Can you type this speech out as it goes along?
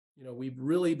We've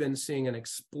really been seeing an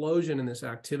explosion in this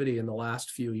activity in the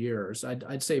last few years.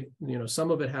 I'd say,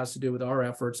 some of it has to do with our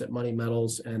efforts at Money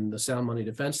Metals and the Sound Money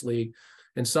Defense League.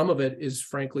 And some of it is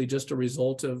frankly just a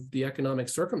result of the economic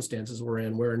circumstances we're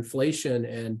in, where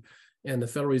inflation and the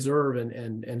Federal Reserve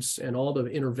and all the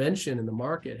intervention in the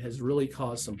market has really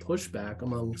caused some pushback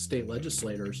among state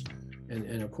legislators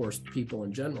and of course, people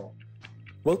in general.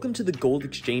 Welcome to the Gold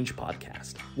Exchange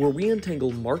Podcast, where we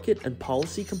untangle market and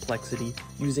policy complexity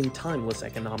using timeless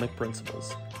economic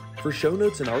principles. For show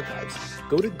notes and archives,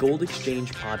 go to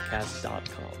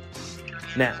goldexchangepodcast.com.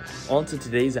 Now, on to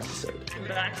today's episode.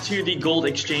 Back to the Gold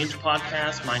Exchange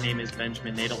Podcast. My name is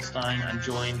Benjamin Nadelstein. I'm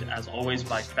joined, as always,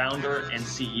 by founder and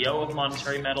CEO of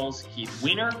Monetary Metals, Keith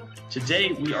Weiner.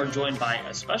 Today, we are joined by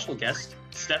a special guest,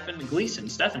 Stefan Gleason.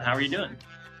 Stefan, how are you doing?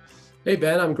 Hey,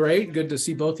 Ben, I'm great. Good to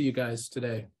see both of you guys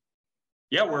today.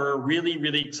 Yeah, we're really,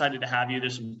 really excited to have you.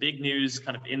 There's some big news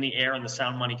kind of in the air in the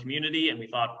sound money community, and we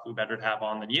thought who better to have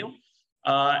on than you.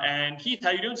 And Keith, how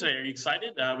are you doing today? Are you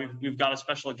excited? We've got a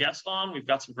special guest on. We've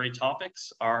got some great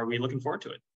topics. Are we looking forward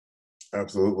to it?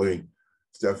 Absolutely.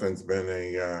 Stefan's been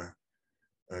a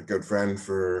good friend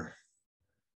for,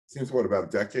 seems about a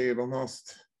decade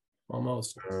almost.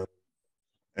 Almost.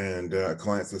 And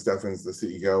client, so Stefan's the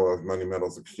CEO of Money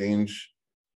Metals Exchange,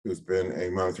 who's been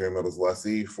a monetary metals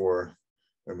lessee for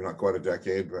maybe not quite a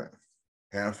decade, but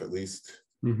half at least.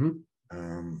 Mm-hmm.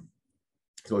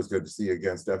 It's always good to see you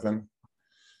again, Stefan.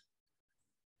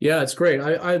 Yeah, it's great.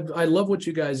 I love what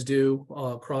you guys do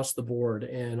across the board,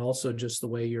 and also just the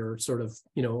way you're sort of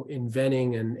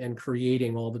inventing and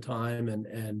creating all the time,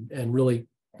 and really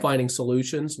finding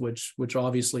solutions which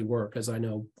obviously work, as I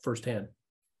know firsthand.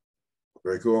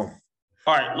 Very cool.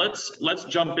 All right, let's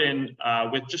jump in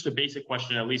with just a basic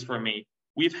question, at least for me.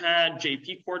 We've had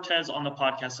JP Cortez on the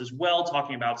podcast as well,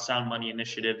 talking about sound money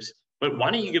initiatives. But why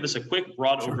don't you give us a quick,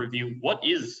 broad overview? What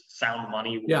is sound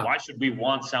money? Yeah. Why should we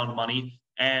want sound money?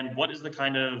 And what is the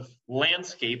kind of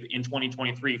landscape in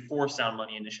 2023 for sound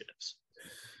money initiatives?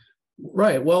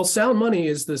 Right. Well, sound money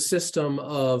is the system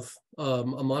of a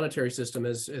monetary system,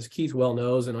 as Keith well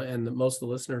knows, and most of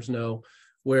the listeners know,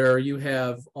 where you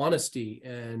have honesty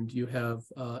and you have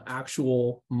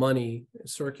actual money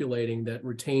circulating that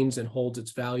retains and holds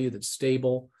its value, that's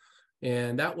stable.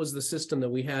 And that was the system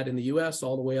that we had in the U.S.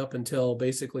 all the way up until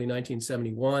basically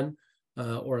 1971,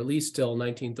 or at least till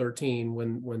 1913,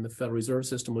 when the Federal Reserve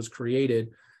System was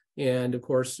created. And of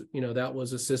course, that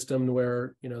was a system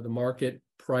where, the market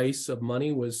price of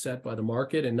money was set by the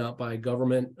market and not by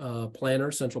government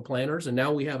planners, central planners. And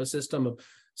now we have a system of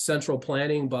central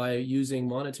planning by using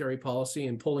monetary policy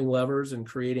and pulling levers and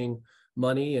creating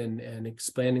money and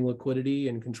expanding liquidity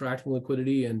and contracting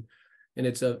liquidity. And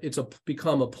it's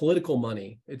become a political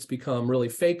money. It's become really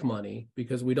fake money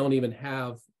because we don't even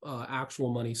have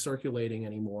actual money circulating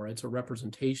anymore. It's a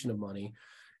representation of money.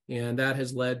 And that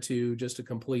has led to just a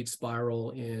complete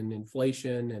spiral in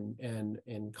inflation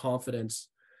and confidence.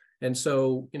 And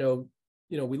so,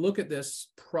 we look at this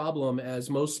problem as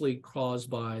mostly caused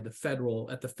by at the federal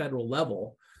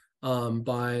level,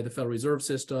 by the Federal Reserve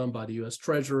System, by the U.S.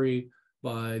 Treasury,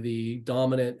 by the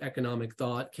dominant economic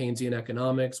thought, Keynesian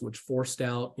economics, which forced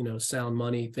out, sound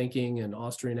money thinking and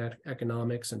Austrian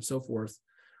economics and so forth.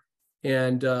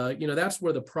 And, that's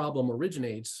where the problem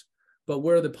originates. But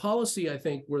where the policy, I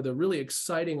think, where the really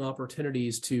exciting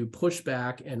opportunities to push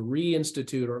back and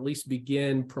reinstitute, or at least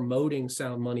begin promoting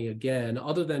sound money again,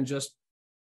 other than just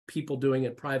people doing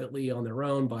it privately on their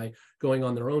own by going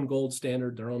on their own gold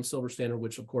standard, their own silver standard,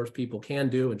 which of course people can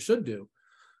do and should do.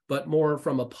 But more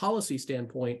from a policy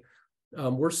standpoint,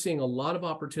 we're seeing a lot of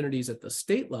opportunities at the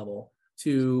state level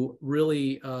to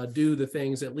really do the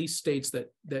things, at least states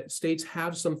that states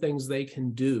have some things they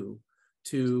can do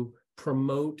to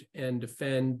promote and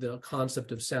defend the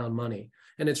concept of sound money.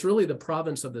 And it's really the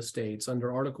province of the states.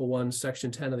 Under Article 1,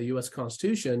 Section 10 of the U.S.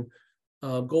 Constitution,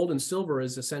 gold and silver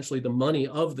is essentially the money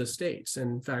of the states.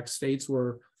 And in fact, states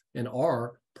were and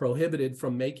are prohibited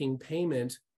from making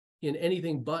payment in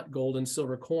anything but gold and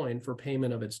silver coin for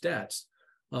payment of its debts.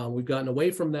 We've gotten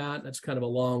away from that. That's kind of a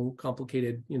long,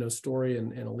 complicated, story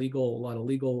and a lot of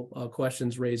legal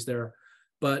questions raised there.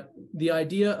 But the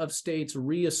idea of states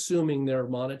reassuming their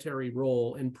monetary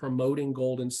role in promoting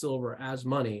gold and silver as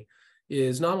money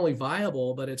is not only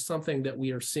viable, but it's something that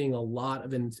we are seeing a lot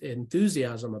of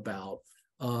enthusiasm about.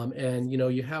 And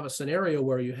you have a scenario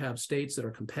where you have states that are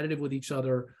competitive with each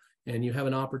other, and you have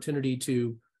an opportunity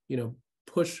to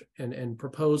push and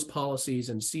propose policies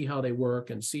and see how they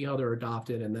work and see how they're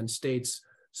adopted, and then states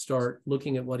start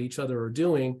looking at what each other are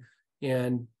doing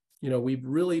and we've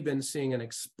really been seeing an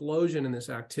explosion in this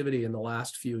activity in the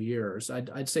last few years.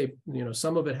 I'd say,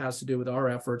 some of it has to do with our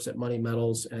efforts at Money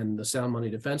Metals and the Sound Money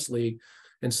Defense League.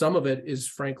 And some of it is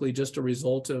frankly just a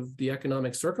result of the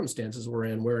economic circumstances we're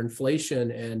in, where inflation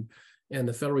and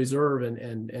the Federal Reserve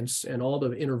and all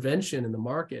the intervention in the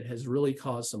market has really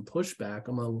caused some pushback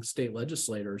among state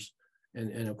legislators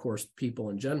and of course, people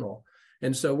in general.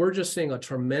 And so we're just seeing a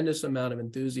tremendous amount of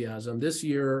enthusiasm. This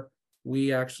year,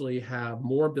 we actually have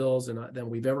more bills than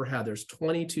we've ever had. There's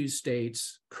 22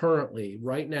 states currently,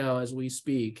 right now, as we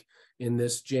speak, in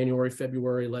this January,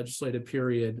 February legislative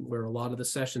period, where a lot of the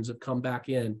sessions have come back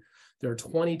in. There are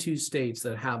 22 states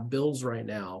that have bills right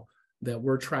now that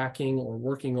we're tracking or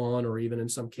working on, or even in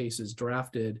some cases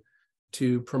drafted,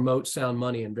 to promote sound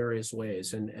money in various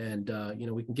ways. And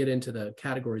we can get into the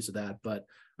categories of that, but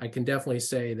I can definitely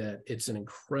say that it's an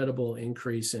incredible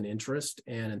increase in interest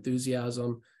and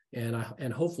enthusiasm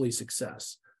and hopefully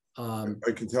success. I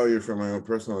can tell you from my own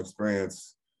personal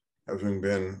experience, having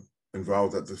been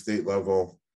involved at the state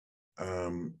level,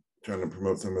 trying to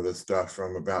promote some of this stuff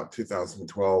from about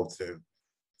 2012 to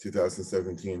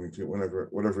 2017, to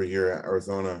whatever year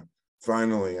Arizona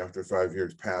finally, after 5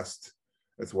 years, passed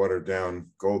its watered down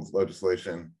gold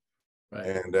legislation. Right.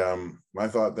 And my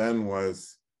thought then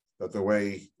was that the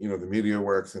way the media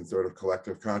works and sort of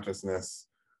collective consciousness,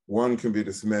 one can be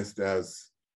dismissed as,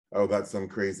 oh, that's some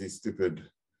crazy, stupid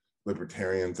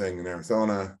libertarian thing in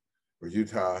Arizona or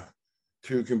Utah.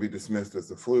 Two can be dismissed as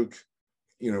a fluke,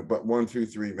 but 1, 2,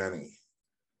 3, many.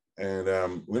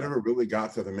 And we never really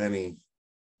got to the many.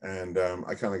 And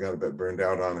I kind of got a bit burned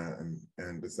out on it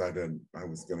and decided I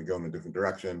was going to go in a different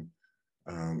direction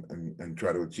and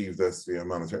try to achieve this via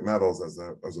Monetary Metals as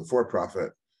a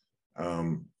for-profit.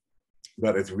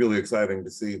 But it's really exciting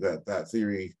to see that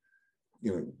theory,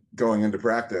 going into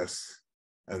practice,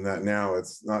 and that now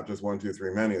it's not just 1, 2,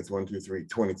 3, many, it's 1, 2, 3,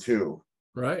 22,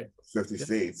 right, 50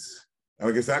 states. And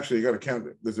I guess actually you got to count,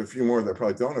 there's a few more that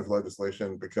probably don't have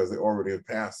legislation because they already have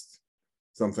passed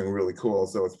something really cool.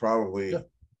 So it's probably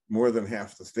more than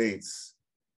half the states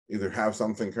either have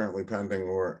something currently pending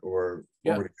or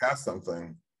already passed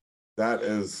something. That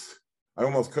is, I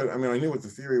almost could, I knew what the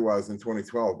theory was in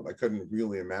 2012, but I couldn't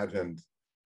really imagine,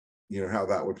 how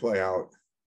that would play out,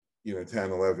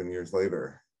 10, 11 years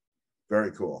later.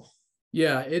 Very cool.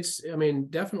 Yeah,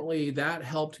 definitely that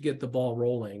helped get the ball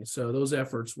rolling. So those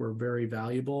efforts were very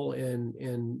valuable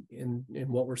in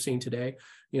what we're seeing today.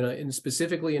 And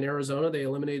specifically in Arizona, they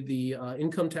eliminated the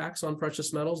income tax on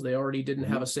precious metals. They already didn't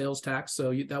have a sales tax.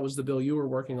 So that was the bill you were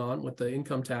working on with the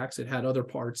income tax. It had other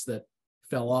parts that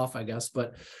fell off, I guess.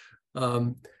 But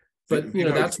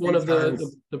that's one of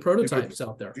the prototypes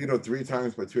out there. 3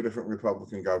 times by 2 different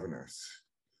Republican governors.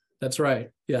 That's right.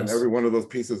 Yes. And every one of those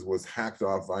pieces was hacked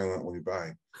off violently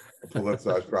by a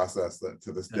politicized process that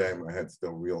to this day my head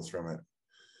still reels from it.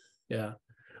 Yeah.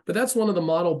 But that's one of the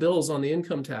model bills on the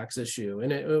income tax issue.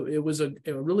 And it was a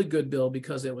really good bill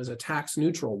because it was a tax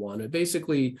neutral one. It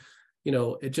basically,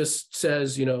 it just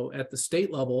says, at the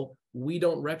state level, we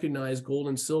don't recognize gold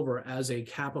and silver as a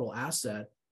capital asset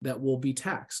that will be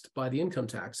taxed by the income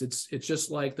tax. It's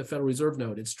just like the Federal Reserve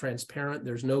note. It's transparent.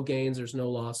 There's no gains. There's no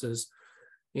losses.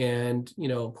 And,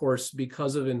 of course,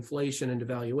 because of inflation and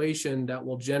devaluation, that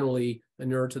will generally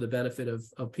inure to the benefit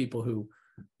of people who,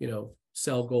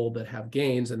 sell gold that have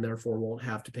gains and therefore won't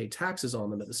have to pay taxes on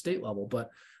them at the state level. But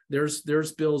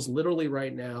there's bills literally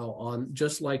right now on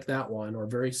just like that one or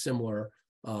very similar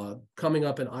coming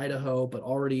up in Idaho, but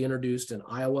already introduced in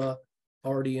Iowa,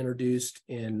 already introduced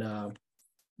in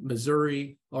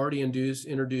Missouri, already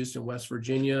introduced in West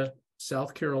Virginia,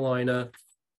 South Carolina,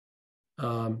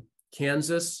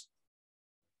 Kansas,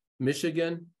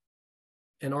 Michigan,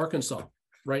 and Arkansas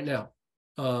right now.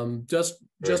 Just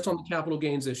on the capital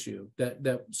gains issue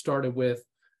that started with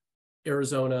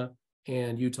Arizona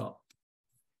and Utah.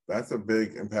 That's a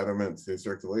big impediment to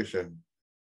circulation.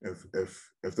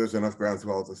 If there's enough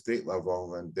groundswell at the state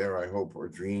level, then dare I hope or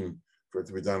dream for it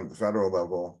to be done at the federal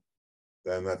level,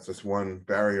 then that's just one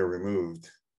barrier removed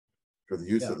for the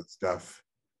use of the stuff,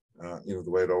 the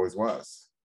way it always was.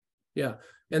 Yeah.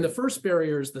 And the first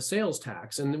barrier is the sales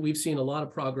tax. And we've seen a lot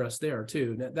of progress there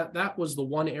too. That was the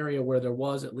one area where there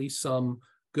was at least some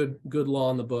good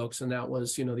law in the books. And that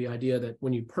was, the idea that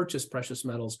when you purchase precious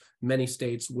metals, many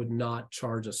states would not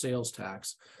charge a sales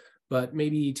tax. But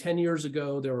maybe 10 years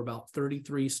ago, there were about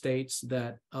 33 states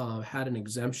that had an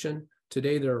exemption.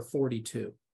 Today, there are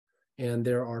 42. And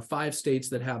there are 5 states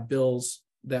that have bills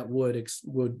that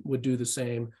would do the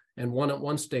same, and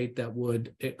one state that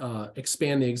would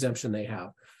expand the exemption they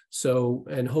have. So,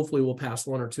 and hopefully we'll pass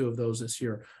 1 or 2 of those this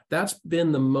year. That's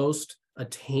been the most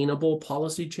attainable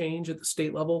policy change at the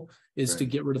state level is to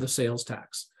get rid of the sales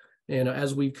tax. And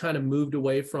as we've kind of moved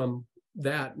away from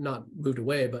that, not moved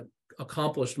away, but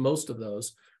accomplished most of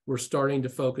those, we're starting to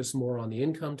focus more on the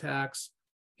income tax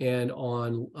and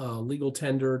on legal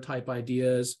tender type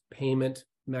ideas, payment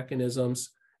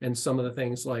mechanisms, and some of the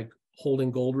things like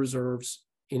holding gold reserves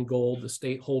in gold, the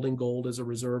state holding gold as a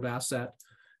reserve asset.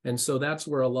 And so that's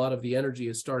where a lot of the energy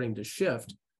is starting to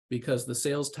shift, because the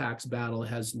sales tax battle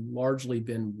has largely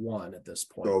been won at this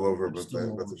point. It's all over with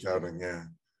the shouting, yeah.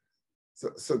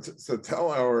 So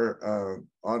tell our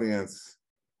audience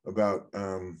about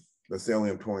the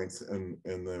salient points in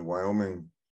the Wyoming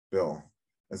bill.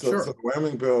 And so, Sure. so the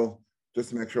Wyoming bill, just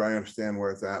to make sure I understand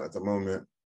where it's at the moment,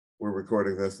 we're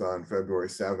recording this on February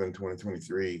 7,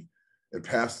 2023. It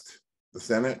passed the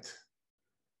Senate,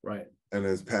 Right. and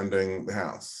is pending the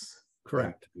House.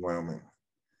 Correct. In Wyoming.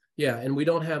 Yeah, and we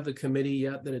don't have the committee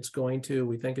yet that it's going to.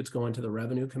 We think it's going to the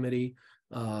Revenue Committee,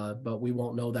 but we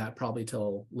won't know that probably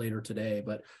till later today.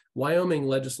 But Wyoming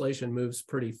legislation moves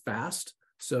pretty fast.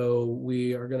 So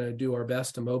we are going to do our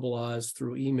best to mobilize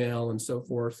through email and so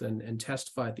forth and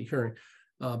testify at the hearing,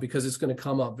 because it's going to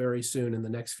come up very soon in the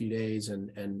next few days,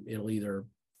 and it'll either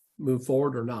move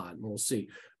forward or not, and we'll see.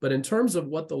 But in terms of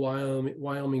what the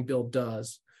Wyoming bill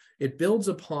does, it builds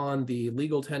upon the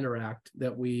Legal Tender Act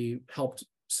that we helped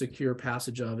secure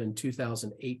passage of in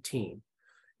 2018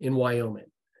 in Wyoming.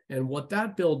 And what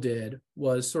that bill did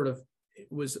was sort of,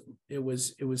 it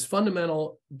was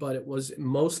fundamental, but it was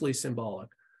mostly symbolic.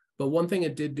 But one thing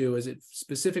it did do is it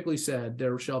specifically said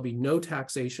there shall be no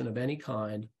taxation of any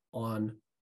kind on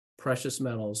precious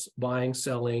metals, buying,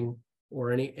 selling,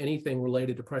 or anything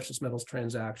related to precious metals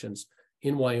transactions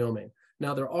in Wyoming.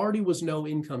 Now, there already was no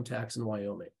income tax in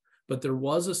Wyoming, but there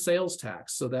was a sales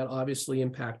tax. So that obviously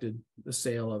impacted the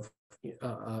sale of,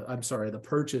 the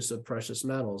purchase of precious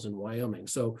metals in Wyoming.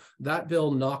 So that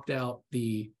bill knocked out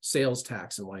the sales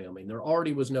tax in Wyoming. There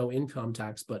already was no income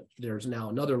tax, but there's now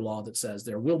another law that says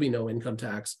there will be no income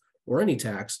tax or any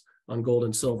tax on gold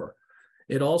and silver.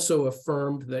 It also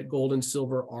affirmed that gold and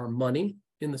silver are money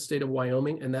in the state of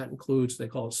Wyoming, and that includes, they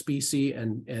call it specie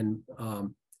and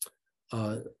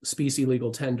specie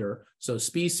legal tender. So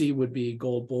specie would be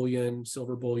gold bullion,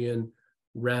 silver bullion,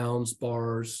 rounds,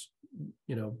 bars,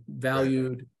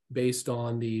 valued based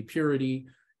on the purity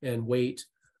and weight.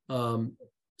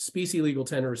 Specie legal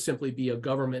tender is simply be a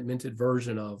government minted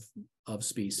version of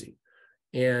specie.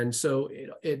 And so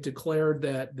it declared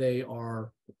that they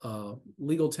are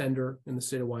legal tender in the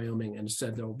state of Wyoming, and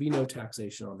said there will be no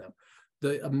taxation on them.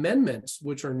 The amendments,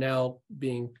 which are now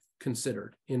being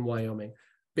considered in Wyoming,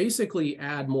 basically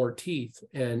add more teeth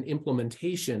and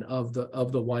implementation of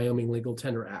the Wyoming Legal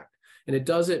Tender Act. And it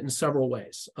does it in several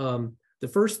ways. The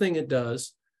first thing it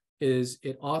does is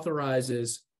it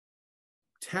authorizes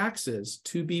taxes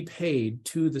to be paid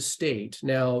to the state.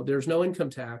 Now, there's no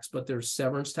income tax, but there's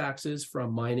severance taxes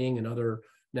from mining and other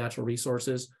natural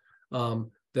resources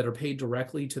that are paid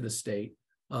directly to the state.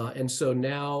 And so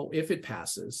now, if it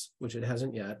passes, which it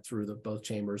hasn't yet through both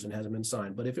chambers and hasn't been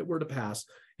signed, but if it were to pass,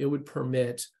 it would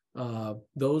permit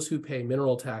those who pay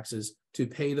mineral taxes to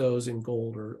pay those in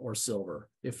gold or silver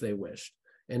if they wished.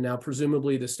 And now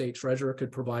presumably the state treasurer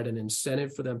could provide an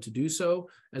incentive for them to do so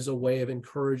as a way of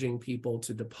encouraging people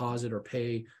to deposit or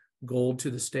pay gold to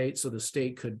the state, so the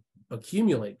state could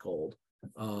accumulate gold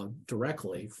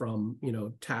directly from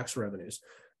tax revenues.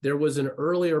 There was an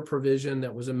earlier provision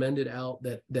that was amended out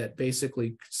that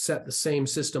basically set the same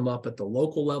system up at the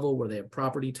local level where they have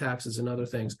property taxes and other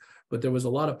things, but there was a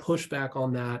lot of pushback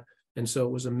on that. And so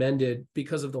it was amended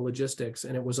because of the logistics,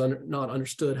 and it was not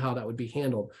understood how that would be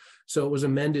handled. So it was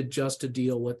amended just to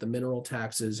deal with the mineral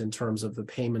taxes in terms of the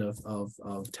payment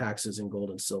of taxes in gold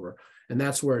and silver. And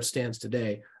that's where it stands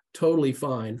today. Totally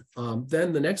fine.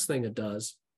 Then the next thing it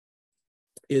does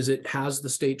is it has the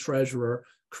state treasurer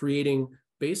creating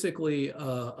basically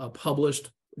a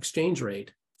published exchange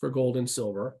rate for gold and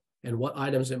silver and what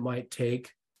items it might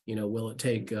take. Will it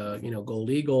take, gold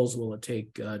eagles? Will it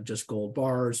take just gold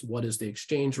bars? What is the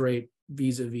exchange rate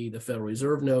vis-a-vis the Federal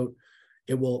Reserve note?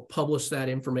 It will publish that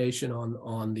information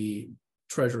on the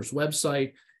Treasurer's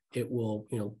website. It will,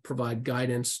 provide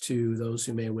guidance to those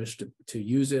who may wish to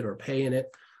use it or pay in it.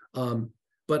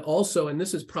 But also, and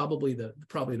this is probably the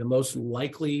most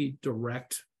likely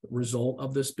direct result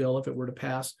of this bill, if it were to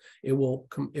pass, it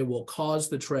will cause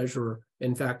the treasurer,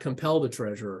 in fact, compel the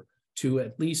treasurer to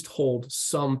at least hold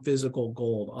some physical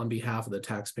gold on behalf of the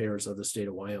taxpayers of the state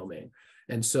of Wyoming.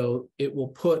 And so it will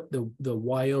put the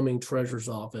Wyoming Treasurer's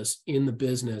Office in the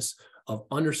business of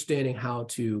understanding how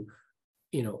to,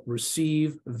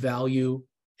 receive, value,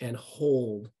 and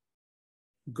hold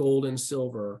gold and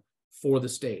silver for the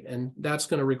state. And that's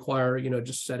going to require,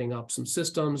 just setting up some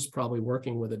systems, probably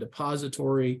working with a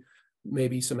depository.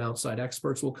 Maybe some outside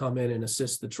experts will come in and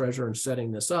assist the treasurer in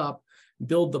setting this up,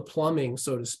 build the plumbing,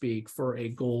 so to speak, for a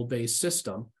gold-based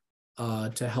system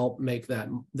to help make that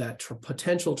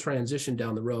potential transition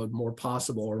down the road more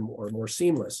possible or more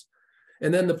seamless.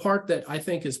 And then the part that I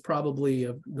think is probably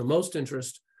of the most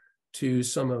interest to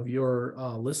some of your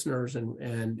listeners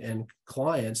and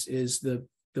clients is the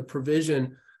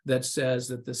provision that says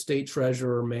that the state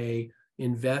treasurer may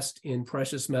invest in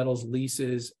precious metals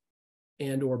leases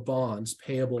and or bonds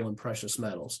payable in precious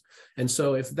metals. And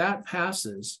so if that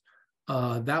passes,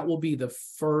 that will be the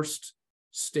first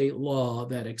state law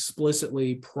that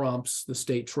explicitly prompts the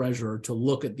state treasurer to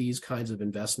look at these kinds of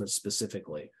investments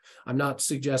specifically. I'm not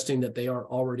suggesting that they are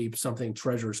already something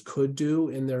treasurers could do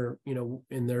in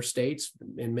their states.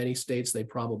 In many states, they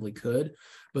probably could,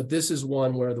 but this is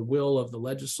one where the will of the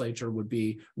legislature would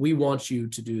be, we want you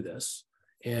to do this.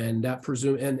 And that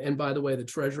and by the way, the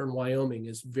treasurer in Wyoming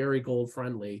is very gold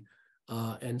friendly.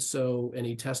 And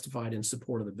he testified in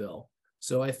support of the bill.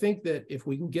 So I think that if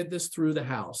we can get this through the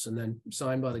House and then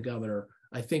signed by the governor,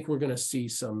 I think we're going to see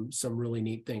some really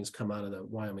neat things come out of the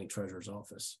Wyoming treasurer's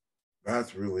office.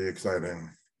 That's really exciting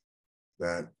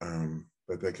that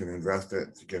they can invest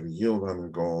it to get a yield on their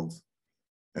gold.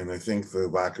 And I think the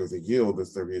lack of the yield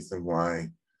is the reason why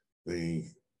the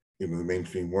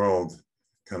mainstream world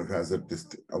kind of has a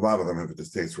lot of them have a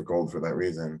distaste for gold for that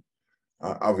reason.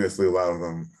 Obviously, a lot of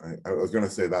them, I was going to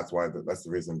say that's the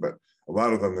reason, but a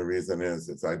lot of them, the reason is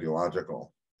it's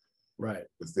ideological. Right.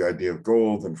 It's the idea of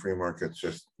gold and free markets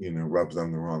just, rubs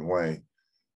them the wrong way.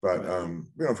 But,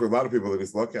 right. For a lot of people, they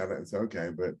just look at it and say, okay,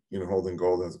 but, holding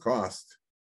gold has a cost.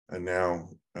 And now,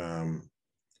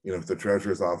 if the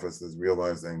treasurer's office is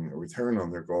realizing a return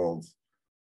on their gold,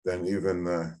 then even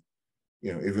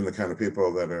the kind of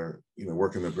people that are,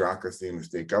 work in the bureaucracy in the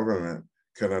state government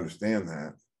can understand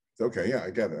that. It's okay, yeah,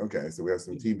 I get it. Okay, so we have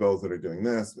some T-bills that are doing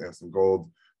this. We have some gold,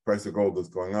 price of gold is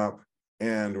going up,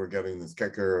 and we're getting this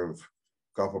kicker of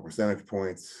a couple percentage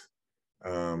points.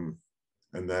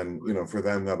 And then, for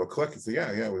them, that'll click and say,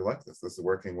 yeah, we like this. This is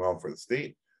working well for the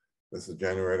state. This is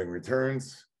generating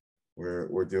returns.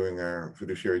 We're doing our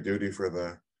fiduciary duty for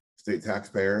the state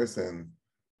taxpayers, and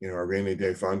our rainy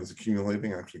day fund is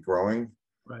accumulating, actually growing,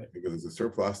 right? Because there's a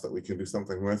surplus that we can do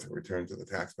something with, return to the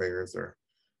taxpayers or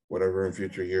whatever in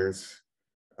future years.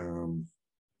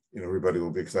 Everybody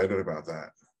will be excited about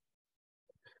that.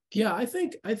 Yeah, I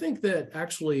think that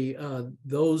actually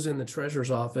those in the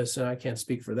treasurer's office, and I can't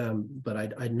speak for them,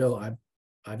 but I know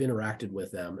I've interacted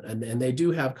with them, and they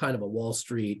do have kind of a Wall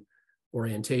Street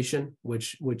orientation,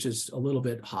 which is a little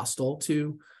bit hostile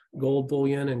to gold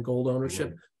bullion and gold ownership.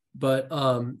 Mm-hmm. But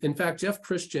in fact, Jeff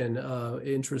Christian,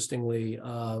 interestingly,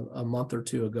 a month or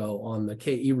two ago on the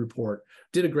KE report,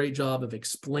 did a great job of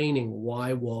explaining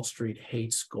why Wall Street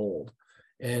hates gold.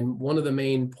 And one of the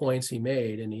main points he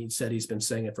made, and he said he's been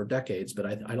saying it for decades, but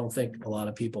I don't think a lot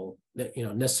of people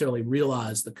necessarily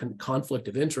realize the conflict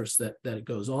of interest that it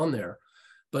goes on there.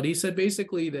 But he said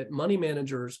basically that money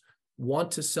managers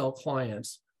want to sell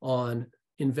clients on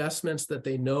investments that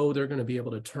they know they're going to be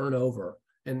able to turn over.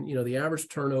 And, the average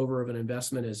turnover of an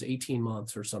investment is 18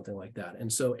 months or something like that.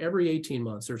 And so every 18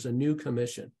 months, there's a new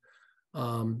commission,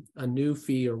 a new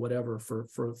fee or whatever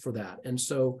for that. And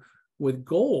so with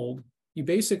gold, you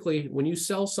basically, when you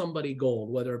sell somebody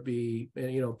gold, whether it be,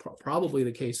 probably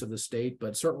the case of the state,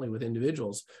 but certainly with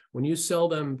individuals, when you sell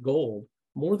them gold,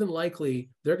 more than likely,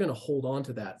 they're going to hold on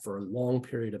to that for a long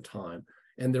period of time.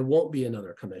 And there won't be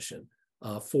another commission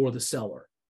for the seller.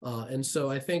 And so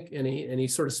I think, and he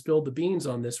sort of spilled the beans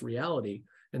on this reality.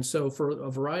 And so for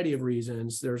a variety of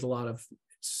reasons, there's a lot of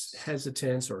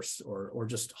hesitance or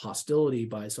just hostility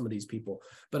by some of these people.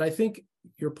 But I think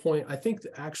your point, I think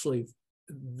that actually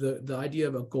the idea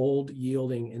of a gold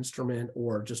yielding instrument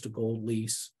or just a gold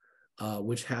lease,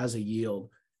 which has a yield,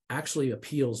 actually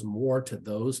appeals more to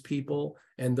those people.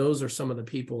 And those are some of the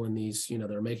people in these,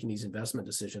 that are making these investment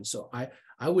decisions. So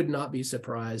I would not be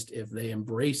surprised if they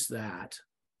embrace that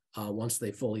once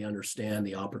they fully understand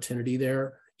the opportunity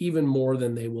there, even more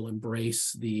than they will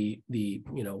embrace the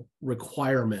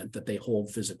requirement that they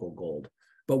hold physical gold.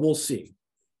 But we'll see.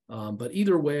 But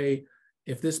either way,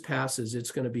 if this passes,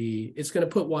 it's going to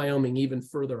put Wyoming even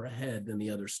further ahead than the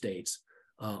other states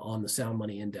on the Sound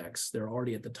Money Index. They're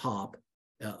already at the top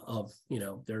of,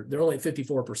 they're only at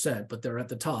 54%, but they're at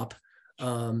the top.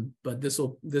 But this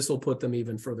will put them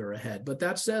even further ahead. But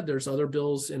that said, there's other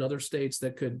bills in other states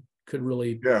that could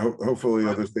really, hopefully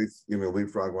other states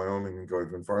leapfrog Wyoming and go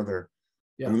even farther.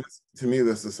 Yeah. I mean, to me,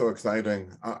 this is so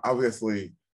exciting.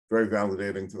 Obviously, very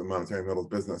validating to the monetary metals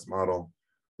business model,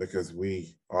 because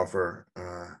we offer,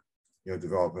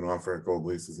 develop and offer gold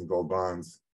leases and gold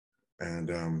bonds.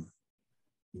 And,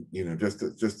 just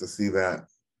to see that,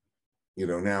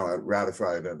 now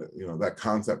ratified at, that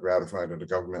concept ratified at a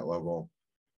government level.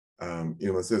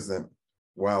 This isn't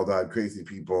wild-eyed crazy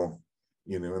people,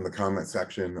 in the comment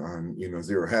section on,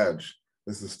 Zero Hedge.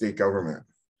 This is state government.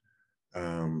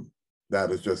 That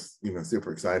is just,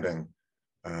 super exciting,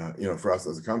 for us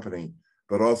as a company,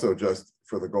 but also just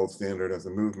for the gold standard as a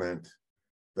movement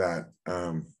that,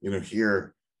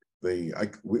 here,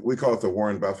 we call it the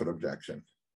Warren Buffett objection.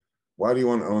 Why do you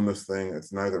want to own this thing?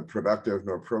 It's neither productive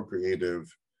nor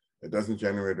procreative. It doesn't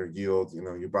generate a yield.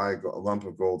 You buy a lump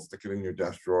of gold, stick it in your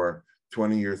desk drawer.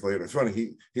 20 years later, it's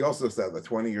funny. He also said that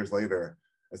 20 years later,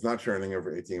 it's not churning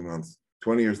over 18 months.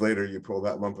 20 years later, you pull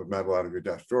that lump of metal out of your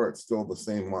desk drawer. It's still the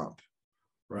same lump.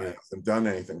 Right. It hasn't done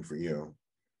anything for you.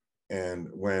 And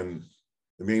when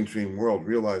the mainstream world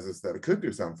realizes that it could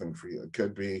do something for you, it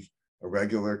could be a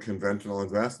regular conventional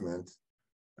investment.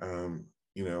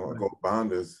 A gold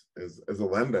bond is a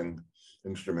lending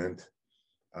instrument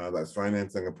that's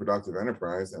financing a productive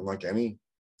enterprise, and like any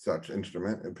such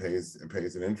instrument, it pays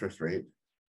an interest rate.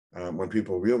 When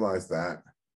people realize that,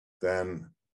 then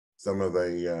some of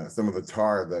the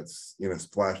tar that's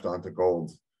splashed onto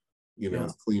gold,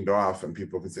 is cleaned off, and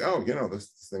people can say, oh,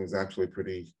 this thing's actually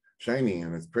pretty shiny,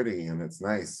 and it's pretty, and it's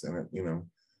nice, and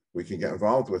we can get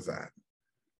involved with that.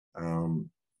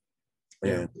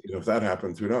 And if that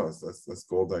happens, who knows? This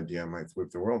gold idea might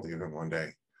sweep the world even one day.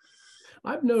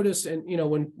 I've noticed, and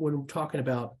when we're talking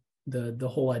about the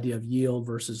whole idea of yield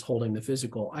versus holding the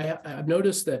physical, I've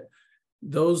noticed that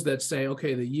those that say,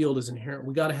 okay, the yield is inherent,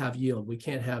 we got to have yield, we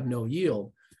can't have no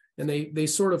yield, and they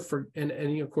sort of and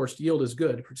of course yield is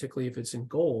good, particularly if it's in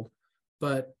gold,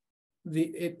 but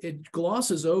it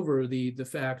glosses over the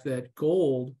fact that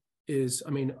gold is,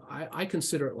 I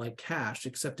consider it like cash,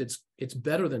 except it's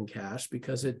better than cash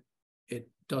because it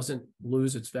doesn't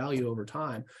lose its value over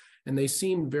time. And they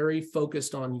seem very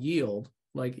focused on yield.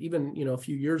 Like even, a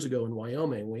few years ago in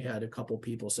Wyoming, we had a couple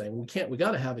people saying, we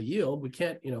got to have a yield. We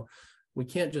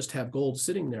can't just have gold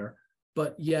sitting there.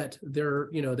 But yet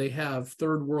they have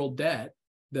third world debt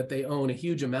that they own a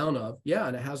huge amount of. Yeah.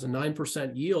 And it has a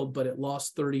 9% yield, but it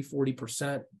lost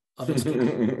 30-40% of its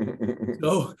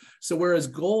capital. So whereas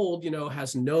gold,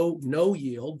 has no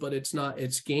yield, but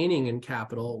it's gaining in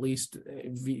capital, at least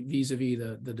vis-a-vis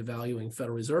the devaluing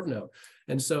Federal Reserve note.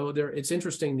 And so it's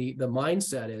interesting. The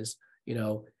mindset is,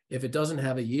 if it doesn't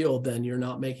have a yield, then you're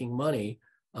not making money.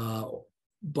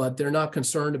 But they're not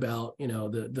concerned about,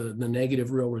 the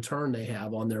negative real return they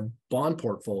have on their bond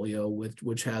portfolio,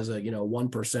 which has a, 1%,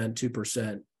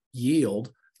 2%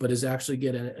 yield, but is actually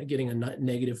getting a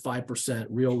negative 5%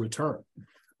 real return.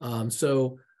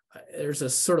 So there's a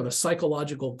sort of a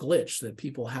psychological glitch that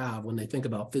people have when they think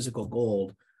about physical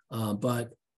gold.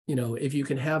 But if you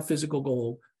can have physical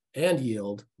gold and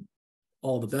yield,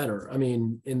 all the better.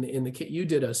 You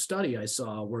did a study I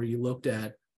saw where you looked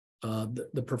at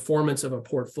the performance of a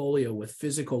portfolio with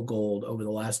physical gold over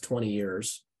the last 20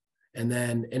 years, and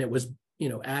it was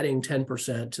adding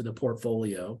 10% to the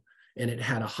portfolio, and it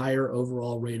had a higher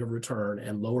overall rate of return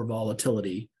and lower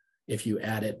volatility if you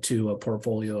add it to a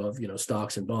portfolio of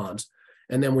stocks and bonds.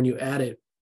 And then when you add it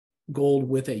gold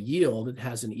with a yield, it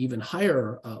has an even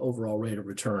higher overall rate of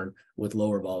return with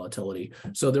lower volatility.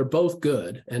 So they're both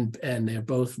good, and they're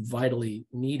both vitally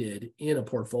needed in a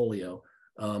portfolio.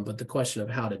 But the question of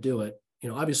how to do it,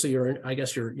 obviously you're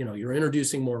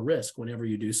introducing more risk whenever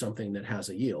you do something that has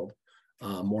a yield,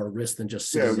 more risk than just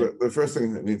sitting. Yeah, the first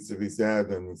thing that needs to be said,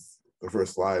 and the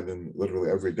first slide in literally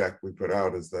every deck we put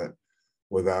out, is that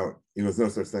without, there's no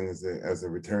such thing as a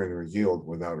return or a yield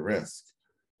without risk.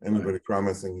 Anybody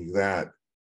promising you that,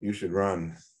 you should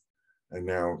run. And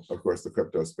now, of course, the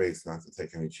crypto space, not to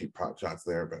take any cheap pot shots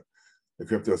there, but the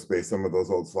crypto space, some of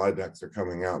those old slide decks are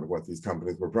coming out of what these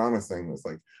companies were promising. It was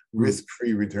like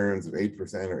risk-free returns of 8%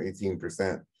 or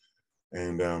 18%.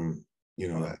 And,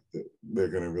 that they're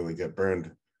going to really get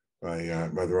burned by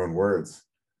their own words.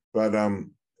 But,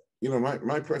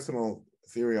 my personal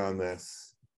theory on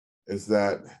this is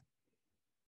that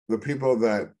the people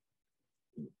that,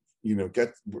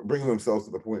 bring themselves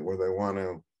to the point where they want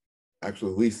to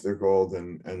actually lease their gold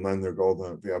and lend their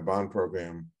gold via a bond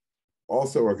program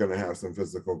also are going to have some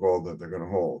physical gold that they're going to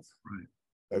hold. Right.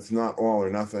 That's not all or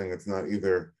nothing. It's not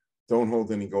either don't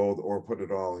hold any gold or put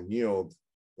it all in yield.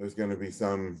 There's going to be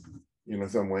some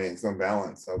weighing, some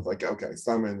balance of like, okay,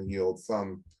 some in yield,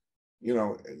 some,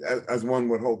 as one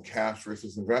would hold cash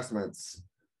versus investments,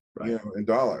 right, in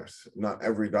dollars. Not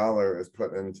every dollar is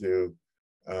put into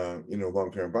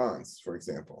long-term bonds, for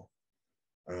example.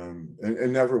 And it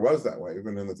never was that way.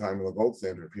 Even in the time of the gold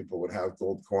standard, people would have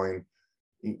gold coin,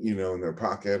 in their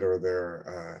pocket or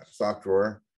their sock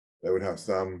drawer. They would have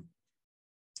some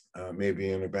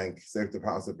maybe in a bank safe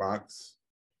deposit box,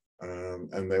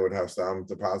 and they would have some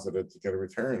deposited to get a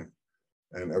return.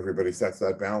 And everybody sets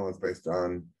that balance based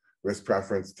on risk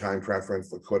preference, time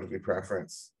preference, liquidity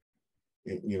preference.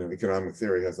 Economic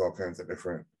theory has all kinds of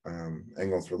different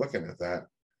angles for looking at that.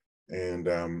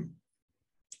 And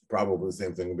probably the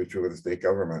same thing will be true with the state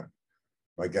government.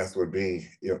 My guess would be,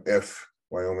 if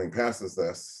Wyoming passes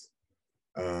this,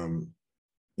 in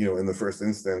the first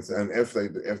instance, and if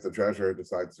the treasurer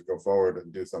decides to go forward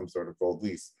and do some sort of gold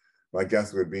lease, my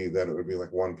guess would be that it would be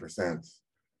like 1%,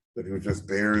 that he would just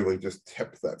barely just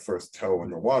tip that first toe in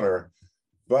the water.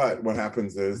 But what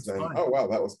happens is then, oh wow,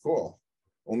 that was cool.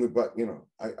 But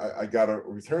I got a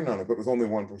return on it, but it was only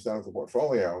 1% of the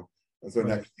portfolio. And so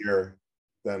next year,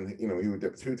 then he would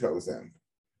dip 2 toes in.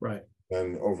 Right.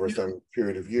 And over some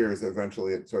period of years,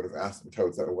 eventually it sort of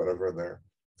asymptotes at whatever their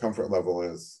comfort level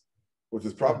is, which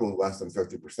is probably less than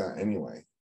 50% anyway,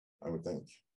 I would think.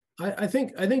 I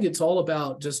think it's all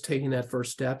about just taking that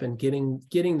first step and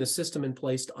getting the system in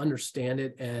place to understand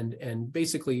it, and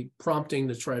basically prompting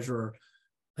the treasurer,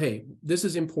 hey, this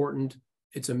is important.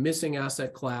 It's a missing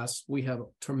asset class. We have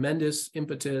tremendous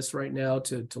impetus right now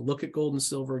to look at gold and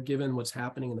silver, given what's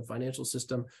happening in the financial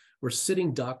system. We're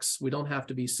sitting ducks. We don't have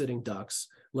to be sitting ducks.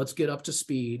 Let's get up to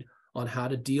speed on how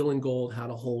to deal in gold, how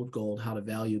to hold gold, how to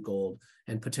value gold,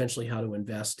 and potentially how to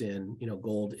invest in,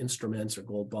 gold instruments or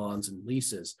gold bonds and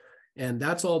leases. And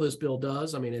that's all this bill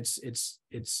does. I mean, it's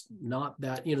not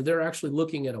that, they're actually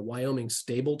looking at a Wyoming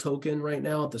stable token right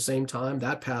now at the same time.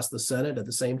 That passed the Senate at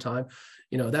the same time.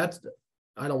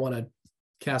 I don't want to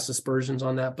cast aspersions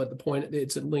on that, but the point,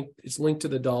 it's linked to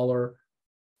the dollar.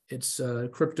 It's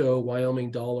crypto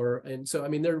Wyoming dollar. And so, I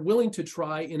mean, they're willing to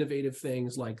try innovative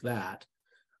things like that.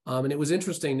 And it was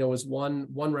interesting. There was one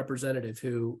representative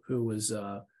who was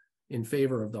in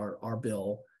favor of our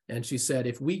bill. And she said,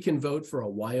 if we can vote for a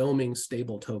Wyoming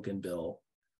stable token bill,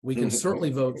 we can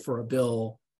certainly vote for a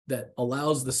bill that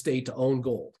allows the state to own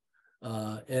gold.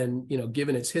 And,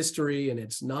 given its history, and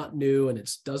it's not new, and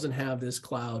it doesn't have this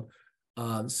cloud.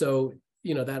 So,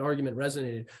 that argument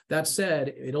resonated. That said,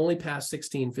 it only passed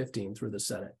 16-15 through the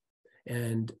Senate.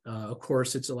 And of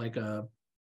course, it's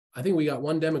I think we got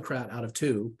 1 Democrat out of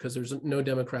 2, because there's no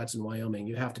Democrats in Wyoming.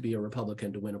 You have to be a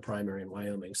Republican to win a primary in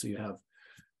Wyoming. So you have,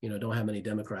 don't have many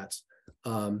Democrats.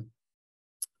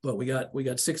 But we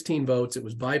got 16 votes. It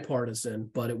was bipartisan,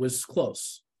 but it was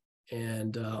close.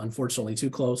 And unfortunately too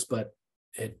close, but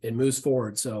it moves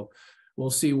forward. So we'll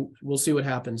see what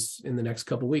happens in the next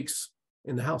couple of weeks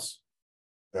in the House.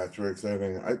 That's very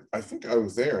exciting. I think I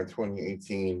was there in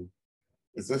 2018.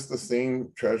 Is this the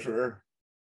same treasurer?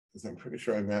 Because I'm pretty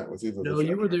sure I met with either. No,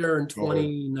 you were there in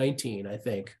 2019, I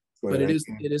think. But it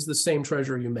is the same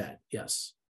treasurer you met.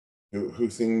 Yes. Who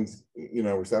seemed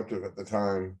receptive at the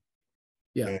time.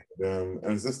 Yeah.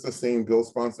 And is this the same bill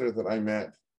sponsor that I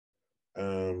met?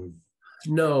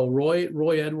 No,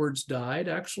 Roy Edwards died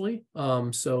actually.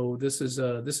 So this is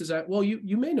well,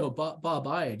 you may know Bob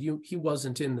Ide. He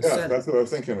wasn't in the Senate. That's what I was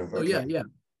thinking of. Okay. Oh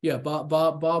yeah.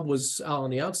 Bob was out on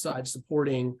the outside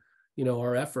supporting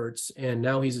our efforts, and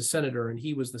now he's a senator, and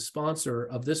he was the sponsor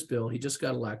of this bill. He just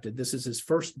got elected. This is his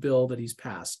first bill that he's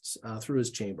passed through his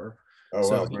chamber. Oh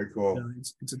wow, very cool.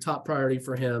 It's a top priority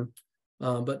for him.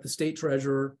 But the state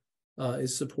treasurer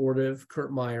is supportive,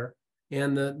 Kurt Meyer.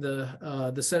 And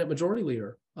the Senate Majority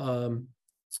Leader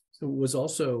was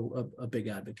also a big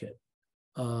advocate.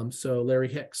 So Larry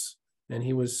Hicks, and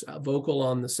he was vocal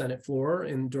on the Senate floor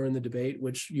and during the debate,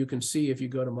 which you can see if you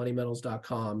go to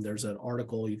moneymetals.com. There's an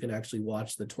article. You can actually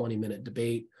watch the 20-minute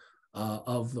debate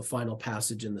of the final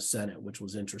passage in the Senate, which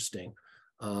was interesting.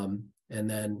 And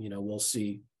then we'll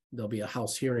see. There'll be a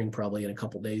House hearing probably in a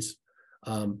couple days.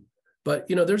 But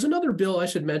there's another bill I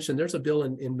should mention. There's a bill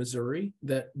in Missouri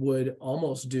that would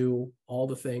almost do all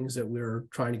the things that we're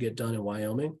trying to get done in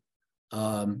Wyoming.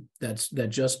 That's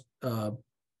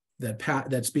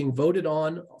being voted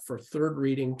on for third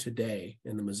reading today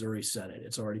in the Missouri Senate.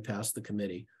 It's already passed the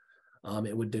committee.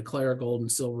 It would declare gold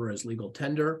and silver as legal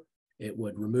tender. It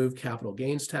would remove capital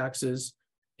gains taxes,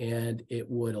 and it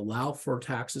would allow for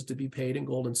taxes to be paid in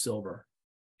gold and silver.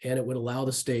 And it would allow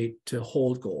the state to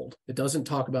hold gold. It doesn't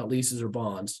talk about leases or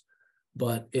bonds,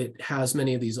 but it has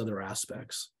many of these other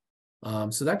aspects.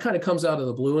 So that kind of comes out of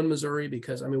the blue in Missouri,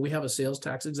 because we have a sales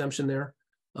tax exemption there,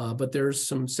 but there's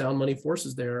some sound money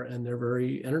forces there, and they're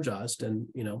very energized, and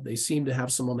they seem to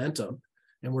have some momentum,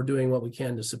 and we're doing what we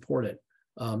can to support it.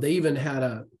 They even had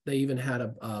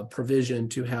a provision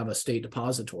to have a state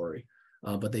depository,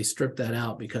 but they stripped that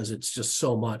out because it's just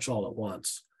so much all at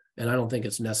once. And I don't think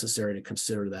it's necessary to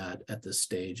consider that at this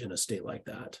stage in a state like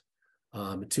that.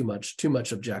 Too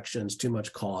much objections, too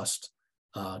much cost,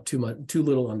 too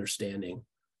little understanding.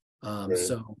 Right.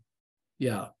 So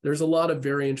yeah, there's a lot of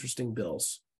very interesting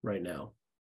bills right now.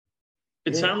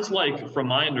 It sounds like, from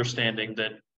my understanding,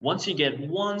 that once you get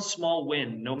one small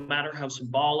win, no matter how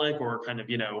symbolic or kind of,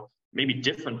 maybe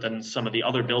different than some of the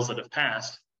other bills that have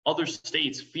passed, other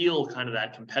states feel kind of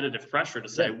that competitive pressure to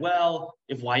say, well,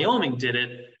 if Wyoming did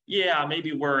it, yeah,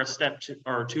 maybe we're a step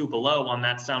or two below on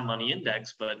that sound money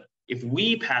index. But if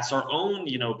we pass our own,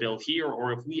 bill here,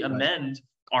 or if we amend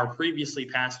our previously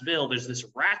passed bill, there's this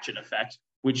ratchet effect,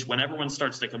 which when everyone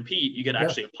starts to compete, you get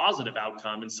actually a positive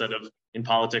outcome instead of, in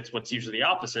politics, what's usually the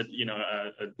opposite,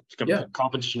 a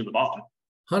competition to the bottom.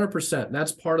 100%.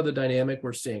 That's part of the dynamic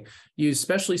we're seeing. You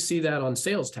especially see that on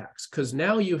sales tax, because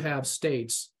now you have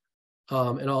states,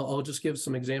 and I'll just give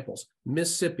some examples.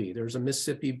 Mississippi, there's a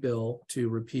Mississippi bill to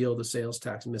repeal the sales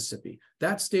tax in Mississippi.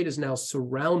 That state is now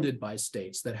surrounded by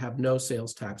states that have no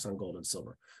sales tax on gold and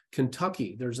silver.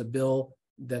 Kentucky, there's a bill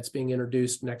that's being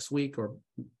introduced next week or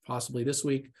possibly this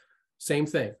week. Same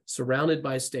thing, surrounded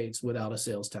by states without a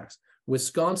sales tax.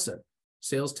 Wisconsin,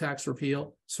 sales tax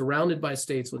repeal, surrounded by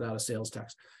states without a sales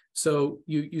tax. So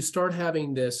you start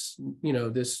having this,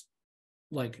 this,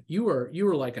 like you are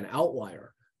like an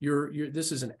outlier.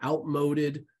 This is an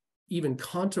outmoded, even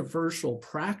controversial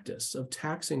practice of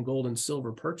taxing gold and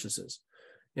silver purchases.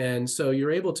 And so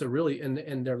you're able to really,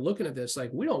 and they're looking at this like,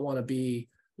 we don't want to be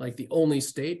like the only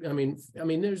state. I mean,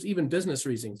 there's even business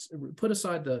reasons. Put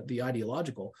aside the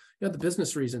ideological. You got the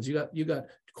business reasons. You got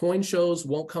coin shows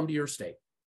won't come to your state.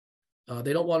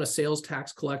 They don't want a sales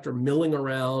tax collector milling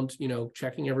around,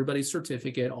 checking everybody's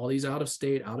certificate. All these out of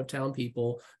state, out of town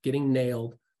people getting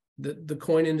nailed. The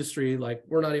coin industry, like,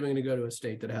 we're not even going to go to a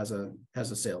state that has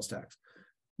a sales tax.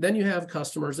 Then you have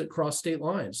customers that cross state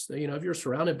lines. If you're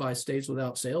surrounded by states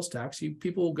without sales tax,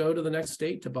 people will go to the next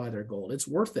state to buy their gold. It's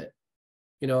worth it.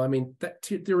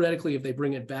 Theoretically, if they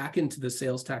bring it back into the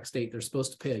sales tax state, they're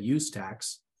supposed to pay a use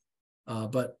tax,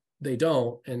 but they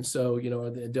don't. And so,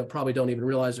 they probably don't even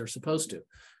realize they're supposed to.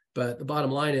 But the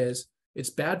bottom line is,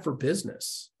 it's bad for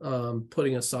business,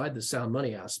 putting aside the sound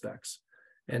money aspects.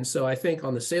 And so I think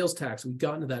on the sales tax, we've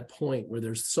gotten to that point where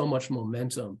there's so much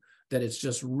momentum that it's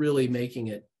just really making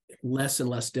it less and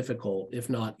less difficult, if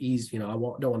not easy. I don't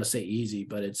want to say easy,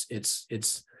 but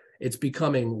it's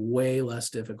becoming way less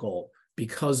difficult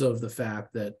because of the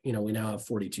fact that, we now have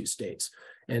 42 states.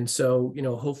 And so,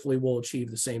 hopefully we'll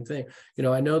achieve the same thing.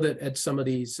 I know that at some of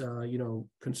these,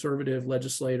 conservative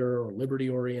legislator or liberty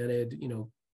oriented,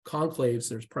 conclaves,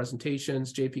 there's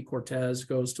presentations. JP Cortez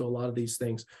goes to a lot of these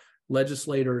things.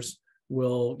 Legislators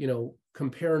will,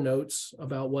 compare notes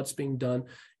about what's being done.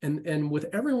 And with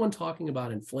everyone talking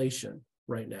about inflation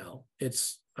right now,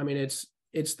 it's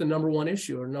the number one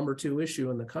issue or number two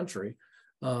issue in the country.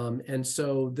 And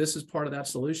so this is part of that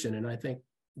solution. And I think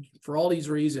for all these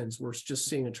reasons, we're just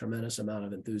seeing a tremendous amount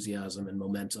of enthusiasm and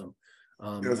momentum.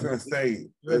 I was going to say,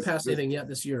 we haven't passed anything yet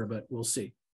this year, but we'll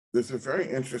see. There's a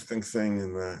very interesting thing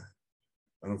in the,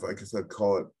 I don't know if I could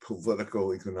call it political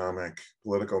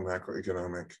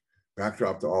macroeconomic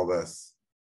backdrop to all this,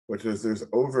 which is there's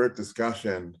overt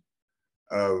discussion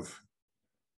of,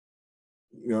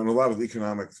 and a lot of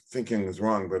economic thinking is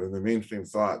wrong, but in the mainstream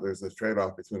thought, there's this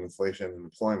trade-off between inflation and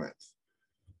employment.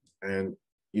 And,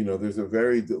 there's a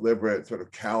very deliberate sort of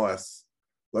callous,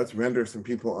 let's render some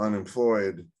people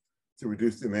unemployed to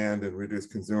reduce demand and reduce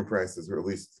consumer prices, or at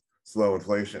least slow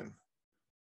inflation.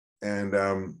 And,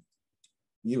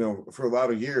 for a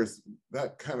lot of years,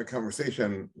 that kind of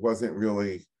conversation wasn't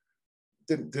really,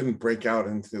 didn't break out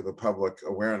into the public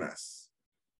awareness.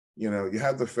 You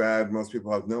had the Fed, most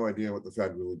people have no idea what the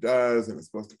Fed really does, and it's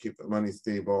supposed to keep the money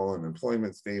stable and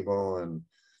employment stable, and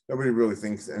nobody really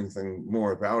thinks anything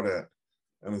more about it.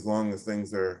 And as long as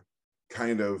things are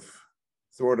kind of,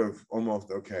 sort of,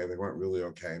 almost okay, they weren't really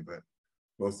okay, but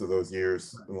most of those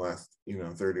years in the last,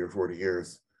 30 or 40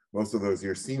 years, most of those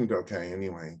years seemed okay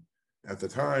anyway at the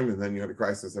time. And then you had a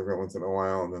crisis every once in a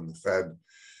while, and then the Fed,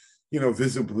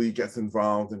 visibly gets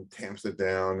involved and tamps it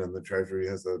down, and the Treasury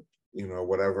has a,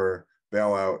 whatever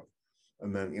bailout,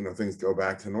 and then, things go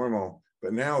back to normal.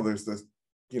 But now there's this,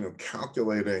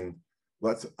 calculating,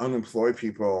 let's unemploy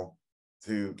people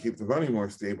to keep the money more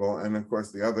stable. And of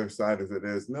course, the other side of it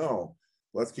is, no,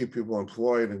 let's keep people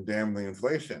employed and damn the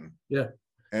inflation. Yeah.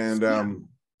 And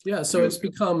Yeah, so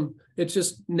it's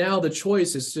just now the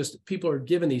choice is just people are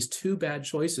given these two bad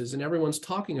choices and everyone's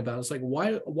talking about it. It's like,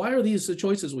 why are these the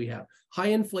choices we have? High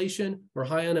inflation or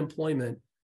high unemployment,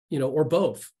 or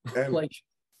both. And like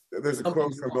there's a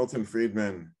quote from Milton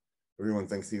Friedman. Everyone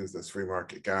thinks he was this free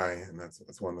market guy, and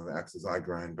that's one of the axes I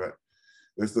grind. But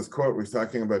there's this quote where he's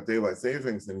talking about daylight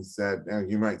savings, and he said, now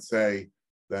you might say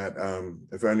that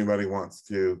if anybody wants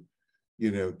to,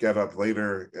 get up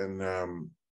later and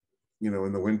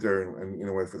in the winter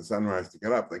and wait for the sunrise to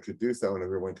get up, they could do so, and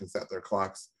everyone can set their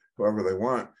clocks however they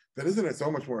want. But isn't it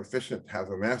so much more efficient to have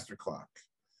a master clock?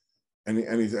 And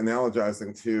he's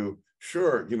analogizing to,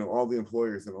 sure, all the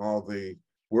employers and all the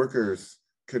workers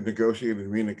could negotiate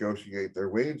and renegotiate their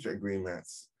wage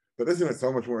agreements, but isn't it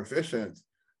so much more efficient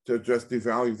to just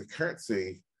devalue the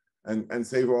currency and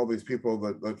save all these people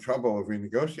the trouble of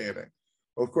renegotiating?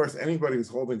 Well, of course, anybody who's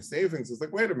holding savings is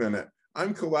like, wait a minute,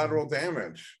 I'm collateral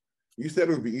damage. You said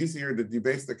it would be easier to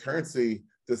debase the currency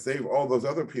to save all those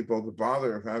other people the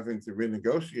bother of having to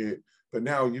renegotiate, but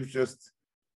now you've just,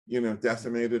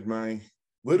 decimated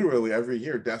literally every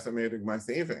year decimating my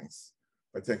savings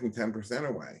by taking 10%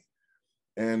 away.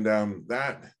 And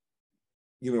that,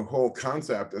 whole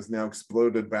concept has now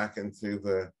exploded back into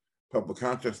the public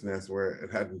consciousness where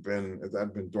it had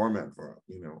been dormant for,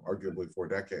 arguably 4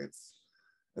 decades.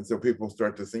 And so people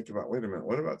start to think about, wait a minute,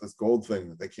 what about this gold thing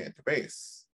that they can't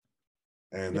debase?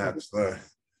 And that's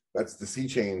the sea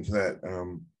change that,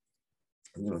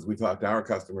 as we talk to our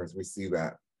customers, we see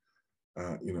that,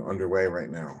 underway right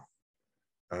now.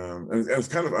 And it's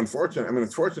kind of unfortunate. I mean,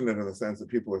 it's fortunate in the sense that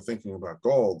people are thinking about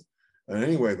gold. And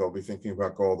anyway, they'll be thinking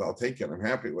about gold. I'll take it. I'm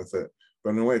happy with it.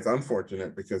 But in a way, it's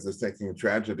unfortunate because it's taking a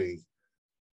tragedy.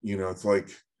 It's like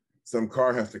some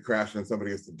car has to crash and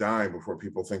somebody has to die before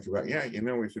people think about,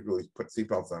 we should really put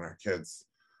seatbelts on our kids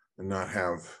and not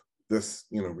have this,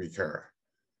 recur.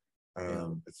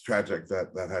 It's tragic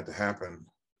that had to happen.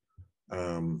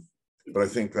 But I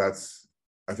think that's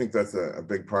a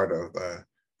big part of the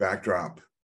backdrop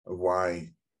of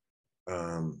why,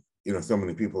 so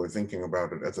many people are thinking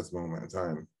about it at this moment in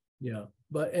time. Yeah,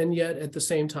 and yet at the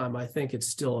same time, I think it's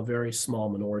still a very small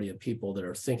minority of people that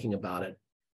are thinking about it,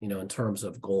 in terms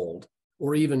of gold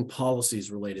or even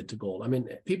policies related to gold. I mean,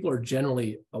 people are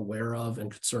generally aware of and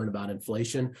concerned about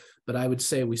inflation, but I would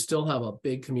say we still have a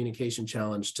big communication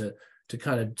challenge to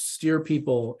kind of steer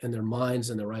people in their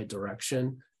minds in the right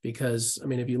direction. Because, I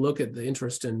mean, if you look at the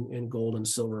interest in gold and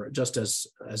silver just as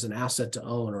an asset to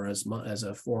own or as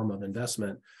a form of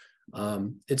investment,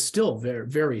 it's still very,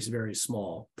 very, very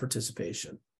small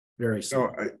participation. Very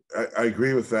small. No, I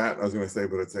agree with that. I was going to say,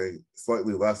 but it's a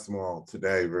slightly less small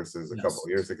today versus a couple of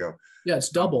years ago. Yeah, it's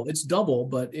double. It's double,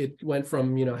 but it went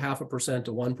from 0.5%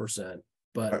 to 1%.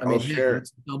 But I mean,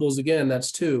 it doubles again.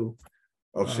 That's 2.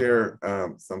 I'll share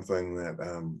something that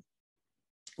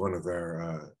one of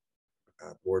our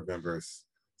board members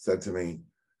said to me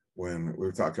when we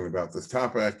were talking about this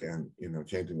topic and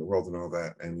changing the world and all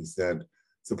that. And he said,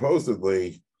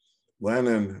 supposedly,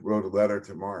 Lenin wrote a letter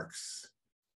to Marx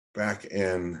back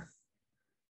in,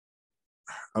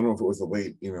 I don't know if it was the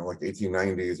late, like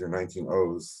 1890s or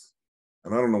 1900s.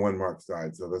 And I don't know when Marx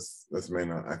died, so this may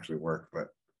not actually work. But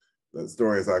the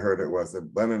story as I heard it was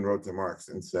that Lenin wrote to Marx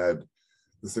and said,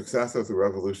 the success of the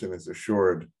revolution is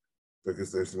assured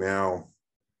because there's now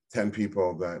 10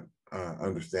 people that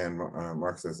understand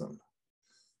Marxism.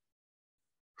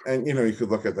 And, you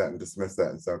could look at that and dismiss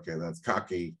that and say, okay, that's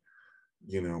cocky,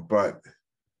 but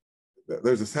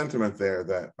there's a sentiment there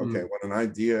that, okay, when an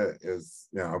idea is,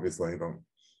 obviously I don't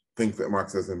think that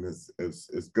Marxism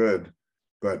is good,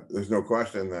 but there's no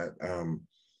question that,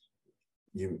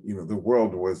 the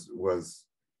world was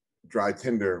dry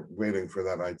tinder waiting for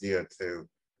that idea to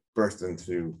burst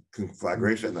into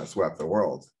conflagration that swept the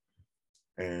world.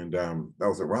 And that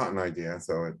was a rotten idea,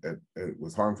 so it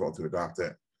was harmful to adopt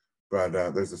it. But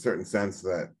there's a certain sense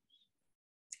that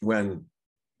when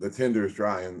the tinder is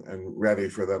dry and ready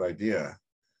for that idea,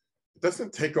 it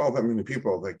doesn't take all that many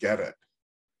people that get it.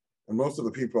 And most of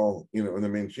the people, in the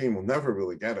mainstream will never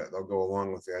really get it. They'll go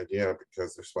along with the idea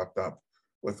because they're swept up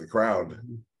with the crowd.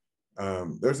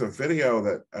 There's a video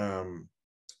that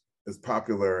is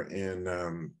popular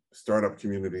in startup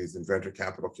communities and venture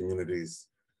capital communities.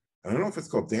 I don't know if it's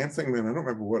called Dancing Man. I don't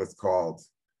remember what it's called,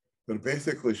 but it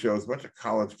basically shows a bunch of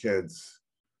college kids,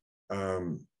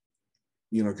 kind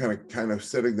of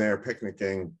sitting there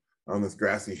picnicking on this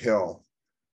grassy hill.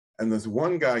 And this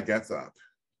one guy gets up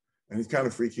and he's kind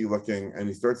of freaky looking and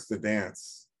he starts to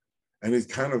dance and he's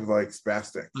kind of like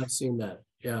spastic. I've seen that.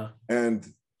 Yeah. And,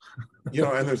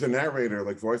 and there's a narrator,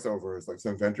 like voiceover, it's like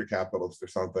some venture capitalist or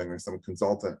something, or some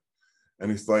consultant. And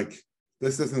he's like,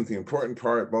 this isn't the important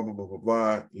part, blah, blah, blah, blah,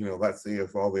 blah. You know, let's see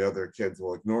if all the other kids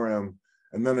will ignore him.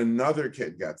 And then another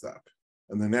kid gets up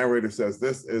and the narrator says,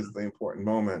 this is the important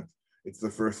moment. It's the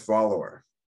first follower.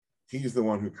 He's the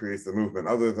one who creates the movement.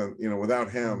 Other than, you know, without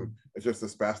him, it's just a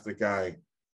spastic guy,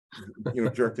 you know,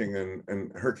 jerking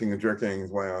and herking and jerking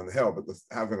his way on the hill. But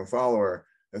having a follower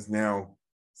has now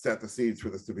set the seeds for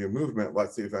this to be a movement.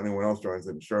 Let's see if anyone else joins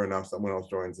in. Sure enough, someone else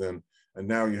joins in. And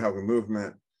now you have a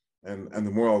movement. And the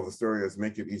moral of the story is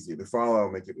make it easy to follow,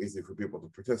 make it easy for people to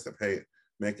participate,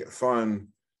 make it fun,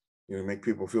 you know, make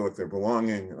people feel like they're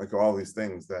belonging, like all these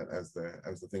things that as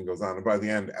the thing goes on. And by the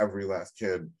end, every last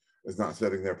kid is not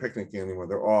sitting there picnicking anymore.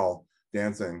 They're all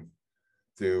dancing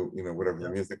to, you know, whatever the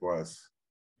music was.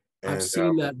 And, I've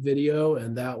seen that video,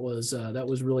 and that was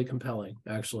really compelling,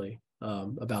 actually.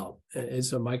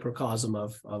 It's a microcosm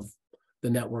of the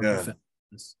network effect.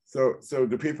 So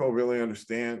do people really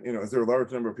understand, you know, is there a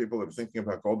large number of people that are thinking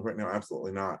about gold right now?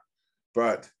 Absolutely not.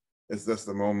 But is this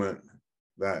the moment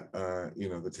that, you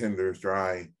know, the tinder is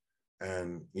dry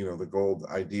and, you know, the gold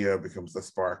idea becomes the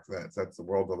spark that sets the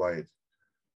world alight?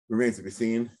 Remains to be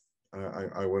seen.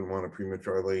 I wouldn't want to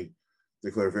prematurely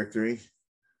declare victory,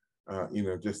 you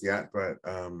know, just yet, but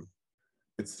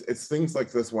it's things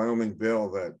like this Wyoming bill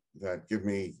that give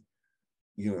me,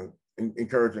 you know,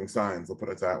 encouraging signs, I'll put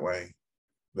it that way.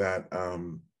 That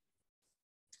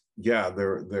yeah,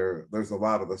 there's a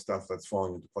lot of the stuff that's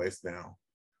falling into place now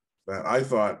that I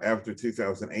thought after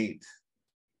 2008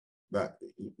 that,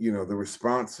 you know, the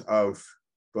response of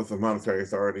both the monetary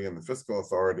authority and the fiscal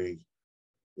authority,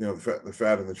 you know, the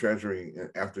Fed and the Treasury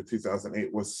after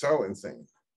 2008 was so insane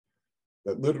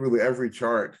that literally every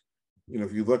chart, you know,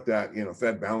 if you looked at, you know,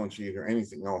 Fed balance sheet or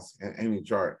anything else, any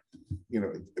chart, you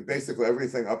know, basically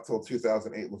everything up till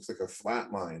 2008 looks like a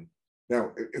flat line.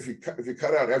 Now, if you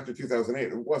cut out after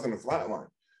 2008, it wasn't a flat line.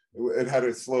 It had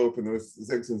a slope and there was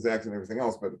zigs and zags and everything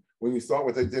else. But when you saw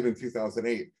what they did in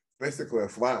 2008, basically a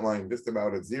flat line just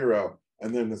about at zero,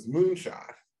 and then this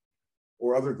moonshot,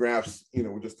 or other graphs, you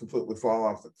know, would just completely fall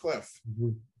off the cliff.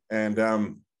 Mm-hmm. And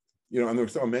you know, and there were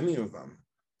so many of them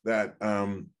that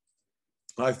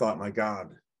I thought, my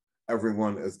God,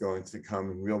 everyone is going to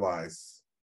come and realize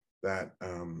that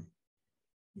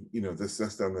you know, this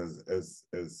system is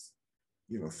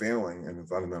you know, failing in a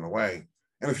fundamental way.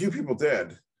 And a few people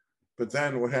did. But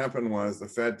then what happened was the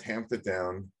Fed tamped it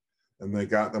down and they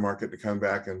got the market to come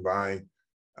back and buy,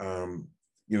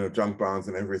 you know, junk bonds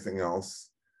and everything else.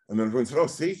 And then everyone said, oh,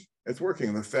 see, it's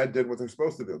working. The Fed did what they're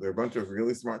supposed to do. They're a bunch of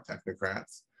really smart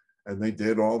technocrats and they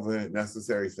did all the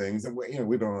necessary things. And we, you know,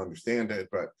 we don't understand it,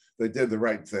 but they did the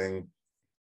right thing.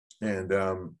 And, you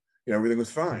know, everything was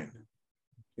fine.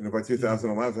 You know, by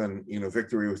 2011, you know,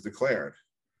 victory was declared.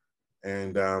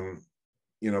 And,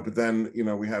 you know, but then, you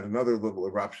know, we had another little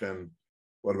eruption,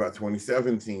 what about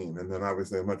 2017? And then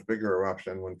obviously a much bigger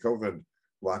eruption when COVID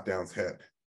lockdowns hit.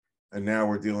 And now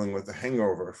we're dealing with the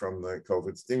hangover from the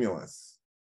COVID stimulus.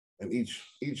 And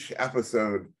each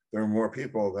episode, there are more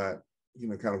people that, you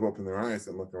know, kind of open their eyes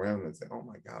and look around and say, oh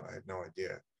my God, I had no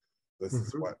idea. This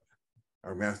is what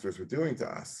our masters were doing to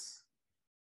us.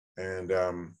 And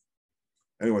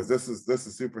anyways, this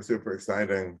is super, super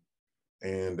exciting.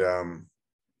 And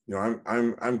you know,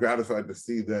 I'm gratified to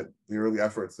see that the early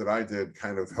efforts that I did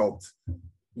kind of helped,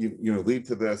 you know, lead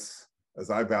to this as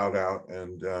I bowed out.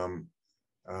 And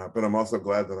but I'm also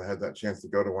glad that I had that chance to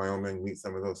go to Wyoming, meet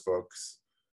some of those folks.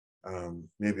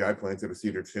 Maybe I planted a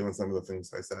seed or two in some of the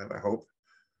things I said, I hope.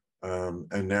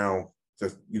 And now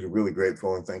just, you know, really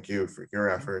grateful and thank you for your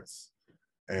efforts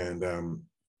and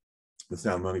the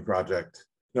Sound Money Project.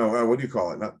 No, what do you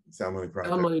call it? Not Sound Money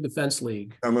Project. Sound Money Defense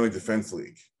League. Sound Money Defense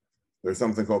League. There's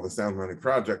something called the Sound Money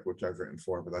Project, which I've written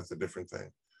for, but that's a different thing.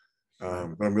 But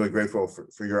I'm really grateful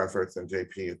for your efforts and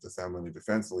JP at the Sound Money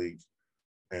Defense League.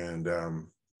 And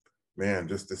man,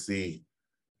 just to see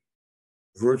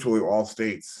virtually all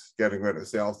states getting rid of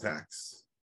sales tax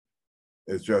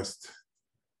is just,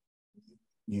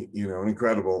 you know, an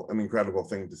incredible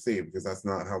thing to see, because that's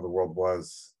not how the world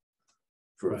was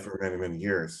for many, many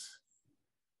years.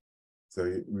 So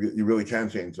you really can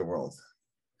change the world.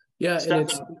 Yeah,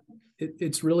 and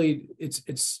it's really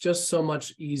just so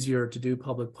much easier to do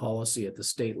public policy at the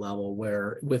state level,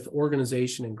 where with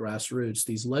organization and grassroots,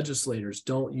 these legislators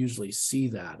don't usually see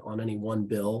that on any one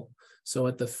bill. So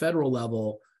at the federal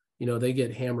level, you know, they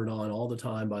get hammered on all the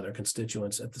time by their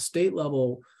constituents. At the state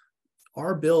level,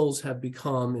 our bills have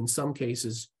become, in some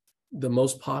cases, the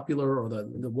most popular or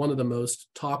the one of the most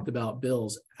talked about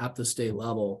bills at the state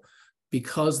level.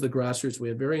 because the grassroots, we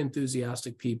have very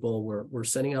enthusiastic people. We're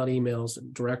sending out emails,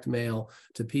 direct mail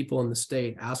to people in the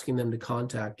state, asking them to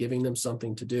contact, giving them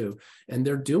something to do. And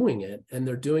they're doing it. And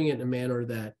they're doing it in a manner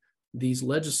that these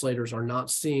legislators are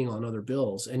not seeing on other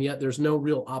bills. And yet there's no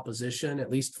real opposition, at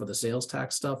least for the sales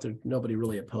tax stuff. Nobody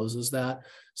really opposes that.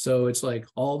 So it's like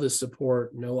all this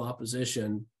support, no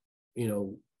opposition,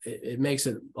 it makes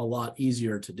it a lot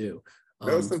easier to do.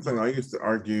 That was something I used to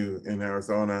argue in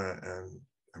Arizona, and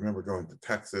I remember going to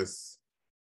Texas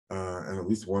and at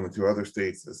least one or two other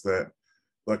states, is that,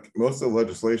 look, most of the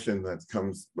legislation that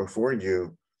comes before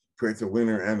you creates a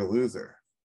winner and a loser.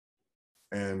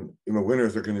 And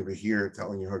winners are going to be here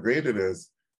telling you how great it is,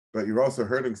 but you're also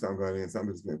hurting somebody, and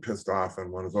somebody's going to be pissed off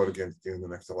and want to vote against you in the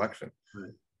next election.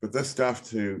 Right. But this stuff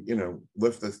to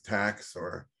lift this tax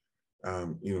or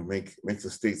make the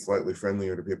state slightly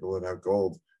friendlier to people that have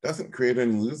gold doesn't create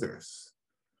any losers.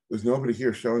 There's nobody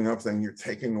here showing up saying you're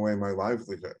taking away my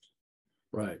livelihood.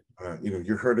 Right.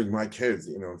 You're hurting my kids.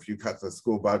 If you cut the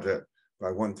school budget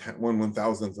by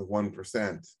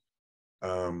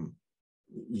 1/1000%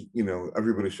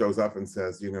 everybody shows up and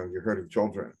says, you're hurting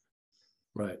children.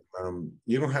 Right.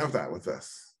 You don't have that with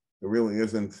this. There really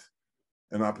isn't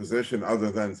an opposition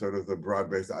other than sort of the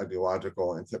broad-based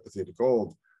ideological antipathy to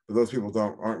gold. But those people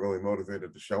aren't really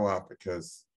motivated to show up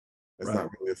because it's not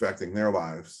really affecting their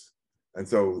lives. And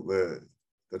so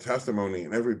the testimony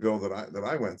in every bill that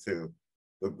I went to,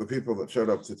 the people that showed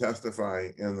up to testify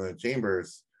in the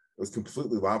chambers, was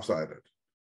completely lopsided.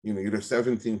 You'd have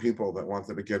 17 people that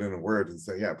wanted to get in a word and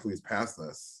say, yeah, please pass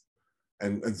this,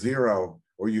 and zero.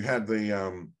 Or you had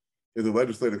the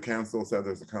legislative council said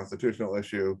there's a constitutional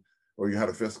issue, or you had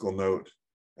a fiscal note,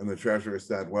 and the treasurer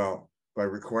said, well, by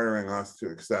requiring us to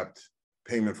accept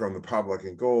payment from the public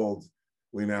in gold,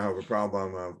 we now have a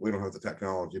problem of we don't have the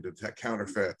technology to detect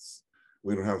counterfeits,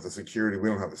 we don't have the security, we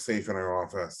don't have a safe in our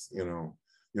office. You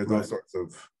have those sorts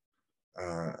of,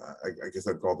 I guess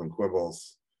I'd call them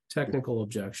quibbles. Technical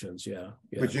objections, yeah.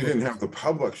 But you didn't have the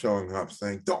public showing up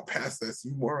saying, don't pass this,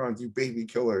 you morons, you baby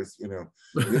killers. You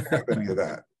didn't have any of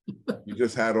that. You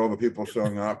just had all the people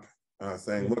showing up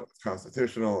saying, look, it's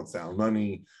constitutional, it's sound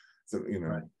money, so,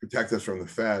 protect us from the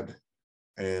Fed.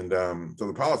 And so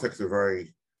the politics are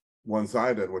very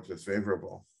one-sided, which is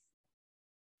favorable.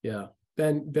 Yeah.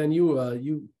 Ben,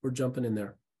 you were jumping in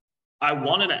there. I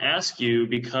wanted to ask you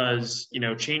because,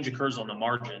 change occurs on the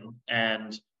margin,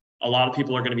 and a lot of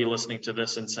people are going to be listening to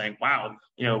this and saying, wow,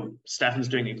 Stefan's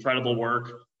doing incredible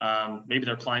work. Maybe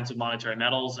they're clients of Monetary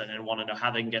Metals and want to know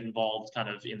how they can get involved kind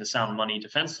of in the Sound Money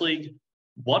Defense League.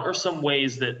 What are some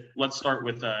ways that, let's start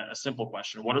with a simple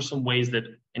question. What are some ways that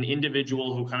an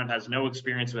individual who kind of has no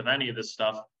experience with any of this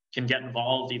stuff can get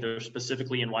involved, either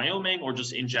specifically in Wyoming or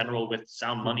just in general with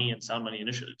Sound Money and Sound Money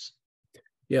initiatives?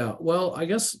 Yeah, well, I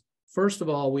guess, first of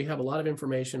all, we have a lot of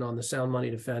information on the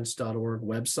soundmoneydefense.org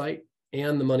website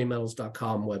and the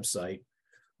moneymetals.com website.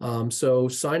 So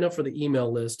sign up for the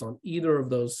email list on either of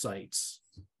those sites,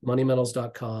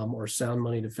 moneymetals.com or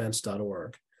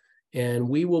soundmoneydefense.org. And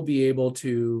we will be able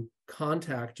to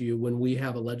contact you when we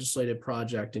have a legislative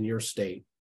project in your state.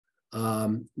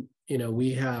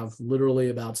 We have literally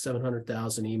about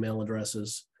 700,000 email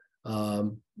addresses.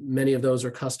 Many of those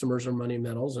are customers of Money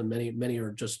Metals, and many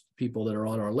are just people that are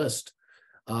on our list.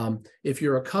 If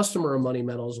you're a customer of Money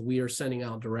Metals, we are sending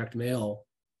out direct mail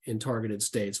in targeted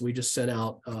states. We just sent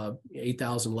out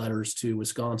 8,000 letters to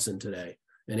Wisconsin today,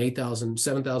 and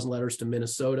 7,000 letters to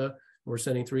Minnesota. We're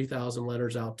sending 3,000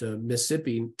 letters out to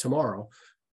Mississippi tomorrow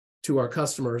to our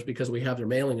customers because we have their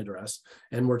mailing address,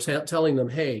 and we're telling them,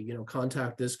 hey,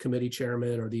 contact this committee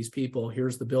chairman or these people.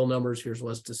 Here's the bill numbers. Here's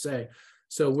what's to say.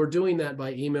 So we're doing that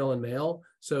by email and mail.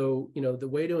 So, the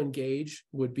way to engage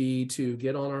would be to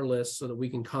get on our list so that we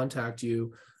can contact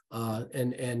you.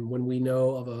 And when we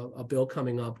know of a bill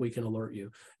coming up, we can alert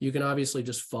you. You can obviously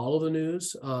just follow the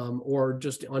news or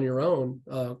just on your own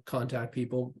contact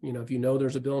people. If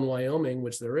there's a bill in Wyoming,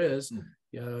 which there is,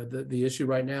 the issue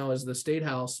right now is the State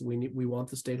House. We want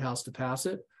the State House to pass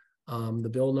it. The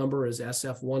bill number is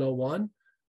SF 101.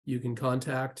 You can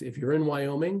contact, if you're in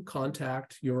Wyoming,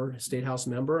 contact your State House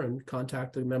member and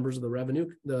contact the members of the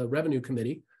Revenue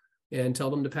Committee and tell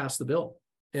them to pass the bill.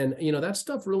 And, that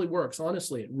stuff really works.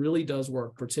 Honestly, it really does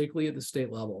work, particularly at the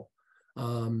state level.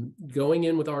 Going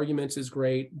in with arguments is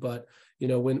great, but,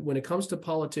 when it comes to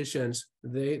politicians,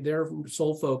 their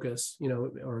sole focus,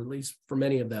 or at least for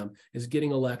many of them, is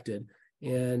getting elected.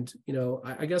 And,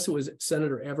 I guess it was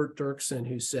Senator Everett Dirksen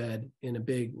who said in a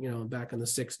big, back in the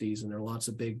 60s, and there are lots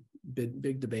of big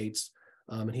debates,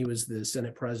 and he was the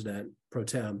Senate president pro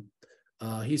tem.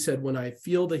 He said, when I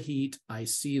feel the heat, I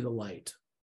see the light.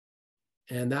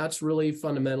 And that's really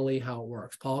fundamentally how it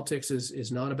works. Politics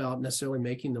is not about necessarily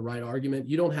making the right argument.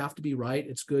 You don't have to be right.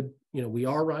 It's good, we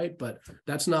are right, but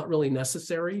that's not really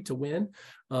necessary to win,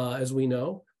 as we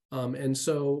know. And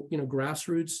so,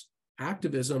 grassroots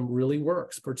activism really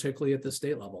works, particularly at the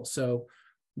state level. So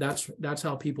that's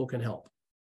how people can help.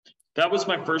 That was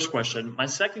my first question. My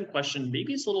second question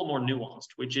maybe is a little more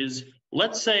nuanced, which is,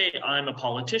 let's say I'm a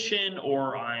politician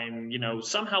or I'm,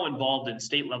 somehow involved in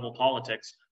state level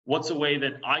politics. What's a way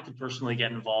that I could personally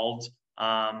get involved?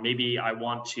 Maybe I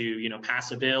want to,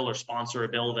 pass a bill or sponsor a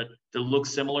bill that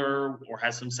looks similar or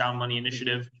has some sound money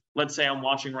initiative. Let's say I'm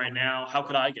watching right now. How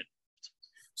could I get?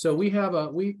 So we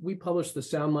have we publish the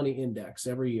Sound Money Index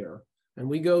every year, and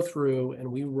we go through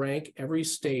and we rank every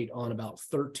state on about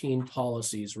 13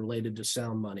 policies related to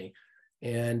sound money.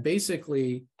 And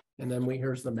basically, and then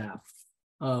here's the map.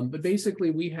 But basically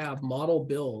we have model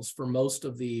bills for most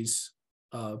of these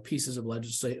pieces of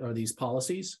legislation or these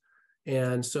policies.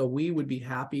 And so we would be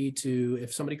happy to,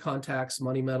 if somebody contacts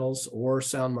Money Metals or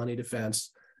Sound Money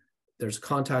Defense, there's a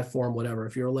contact form, whatever.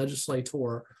 If you're a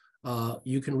legislator,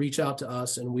 you can reach out to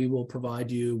us and we will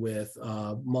provide you with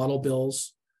model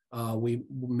bills. We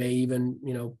may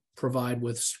even, provide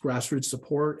with grassroots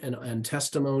support and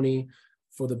testimony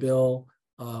for the bill.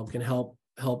 Can help,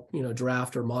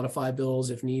 draft or modify bills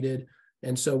if needed.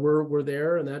 And so we're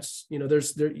there, and that's,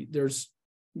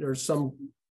 there's some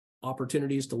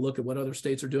opportunities to look at what other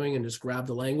states are doing and just grab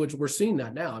the language. We're seeing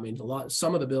that now. I mean,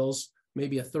 some of the bills,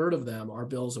 maybe a third of them are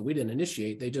bills that we didn't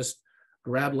initiate. They just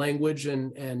grab language,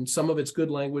 and some of it's good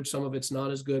language, some of it's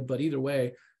not as good, but either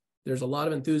way, there's a lot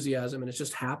of enthusiasm and it's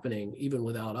just happening even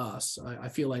without us. I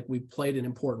feel like we played an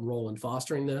important role in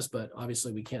fostering this, but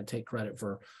obviously we can't take credit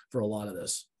for a lot of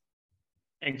this.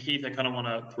 And Keith, I kind of want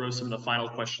to throw some of the final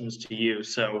questions to you.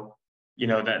 So,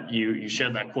 that you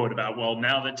shared that quote about, well,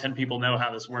 now that 10 people know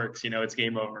how this works, it's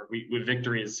game over.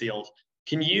 Victory is sealed.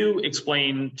 Can you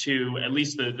explain to at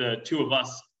least the two of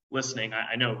us listening,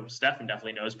 I know Stefan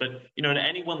definitely knows, but to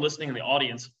anyone listening in the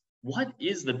audience, what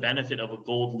is the benefit of a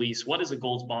gold lease? What is a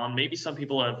gold bond? Maybe some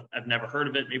people have never heard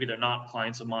of it. Maybe they're not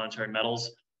clients of Monetary Metals.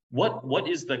 What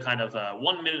is the kind of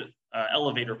 1 minute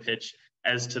elevator pitch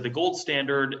as to the gold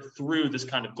standard through this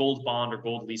kind of gold bond or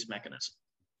gold lease mechanism?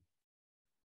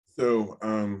 So,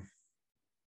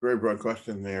 very broad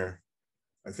question there.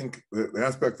 I think the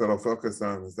aspect that I'll focus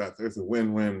on is that there's a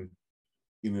win-win,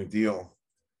 deal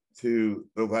to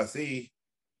the lessee.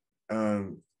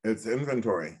 It's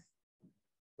inventory,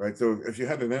 right? So if you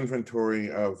had an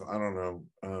inventory of, I don't know,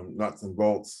 nuts and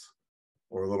bolts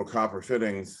or little copper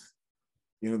fittings,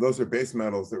 those are base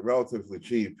metals. They're relatively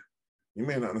cheap. You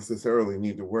may not necessarily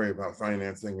need to worry about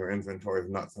financing your inventory of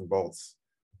nuts and bolts.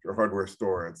 Your hardware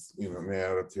store, it's, it may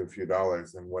add up to a few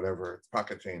dollars and whatever, it's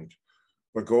pocket change.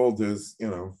 But gold is,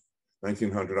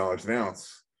 $1,900 an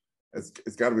ounce.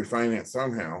 It's got to be financed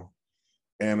somehow.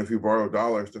 And if you borrow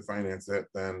dollars to finance it,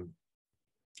 then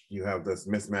you have this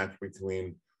mismatch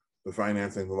between the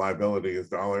financing, the liability is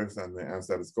dollars and the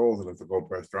asset is gold. And if the gold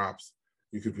price drops,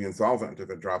 you could be insolvent if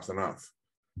it drops enough.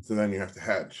 So then you have to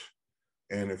hedge.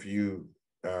 And if you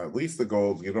lease the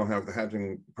gold, you don't have the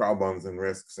hedging problems and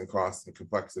risks and costs and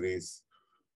complexities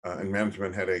and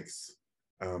management headaches.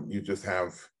 You just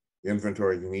have the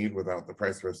inventory you need without the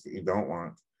price risk that you don't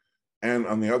want. And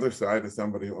on the other side is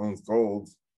somebody who owns gold,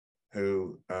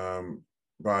 who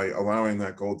by allowing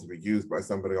that gold to be used by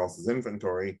somebody else's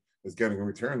inventory is getting a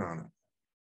return on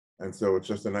it. And so it's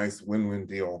just a nice win-win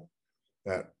deal.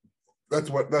 That's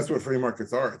what free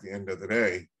markets are at the end of the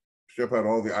day. Strip out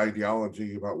all the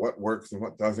ideology about what works and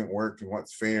what doesn't work and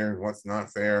what's fair and what's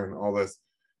not fair and all this.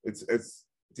 It's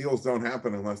deals don't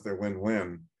happen unless they're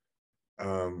win-win,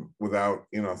 without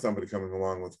somebody coming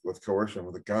along with coercion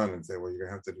with a gun and say, well, you're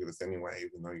gonna have to do this anyway,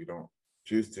 even though you don't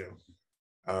choose to.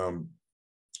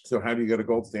 So how do you get a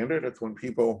gold standard? It's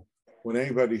when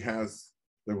anybody has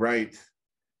the right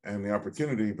and the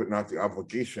opportunity, but not the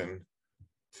obligation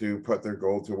to put their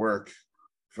gold to work,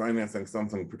 financing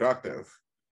something productive.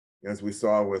 As we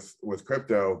saw with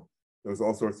crypto, there was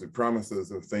all sorts of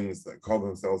promises of things that called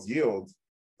themselves yields,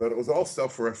 but it was all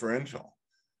self-referential.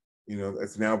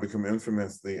 It's now become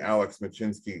infamous, the Alex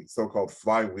Machinsky so-called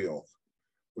flywheel,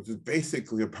 which is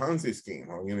basically a Ponzi scheme.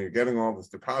 You're getting all this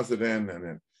deposit in,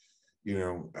 and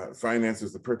it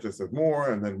finances the purchase of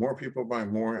more, and then more people buy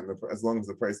more, and as long as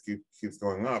the price keeps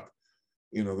going up,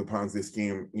 the Ponzi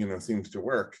scheme seems to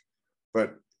work.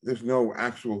 But there's no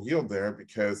actual yield there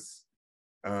because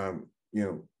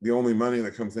the only money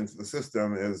that comes into the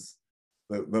system is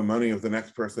the money of the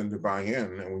next person to buy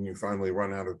in. And when you finally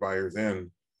run out of buyers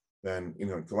in, then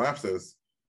it collapses.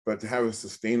 But to have a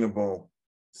sustainable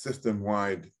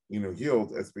system-wide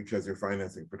yield, it's because you're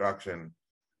financing production,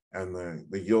 and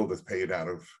the yield is paid out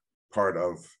of part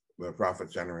of the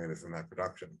profits generated from that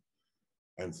production.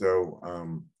 And so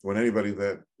when anybody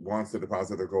that wants to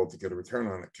deposit their gold to get a return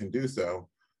on it can do so,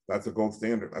 that's a gold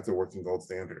standard. That's a working gold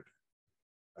standard.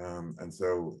 And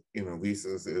so,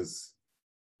 leases is,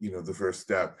 the first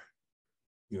step,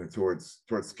 towards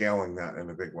scaling that in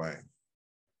a big way.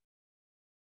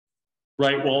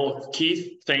 Right. Well,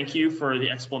 Keith, thank you for the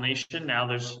explanation. Now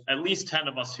there's at least 10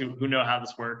 of us who know how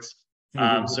this works.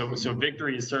 So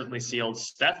victory is certainly sealed.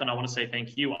 Stefan, I want to say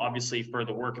thank you, obviously, for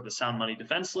the work of the Sound Money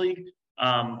Defense League.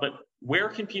 But where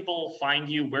can people find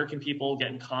you? Where can people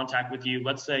get in contact with you?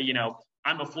 Let's say,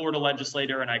 I'm a Florida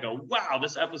legislator and I go, wow,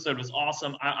 this episode was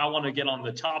awesome. I want to get on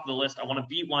the top of the list. I want to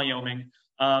beat Wyoming.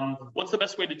 What's the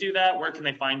best way to do that? Where can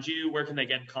they find you? Where can they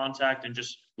get in contact and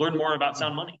just learn more about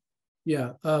Sound Money?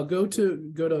 Yeah, go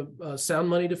to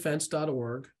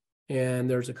soundmoneydefense.org, and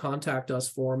there's a contact us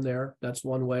form there. That's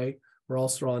one way. We're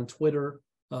also on Twitter,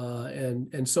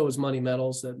 and so is Money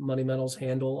Metals, that Money Metals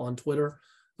handle on Twitter.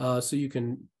 So you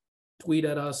can tweet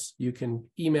at us, you can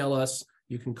email us,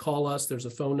 you can call us. There's a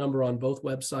phone number on both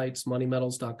websites,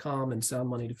 moneymetals.com and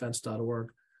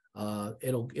soundmoneydefense.org.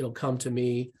 It'll come to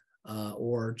me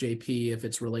or JP if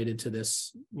it's related to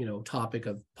this, topic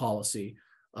of policy.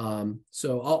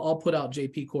 So I'll put out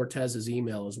JP Cortez's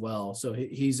email as well. So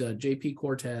he's a JP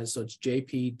Cortez. So it's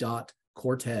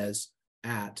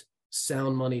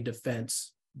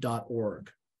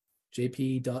jp.cortez@soundmoneydefense.org.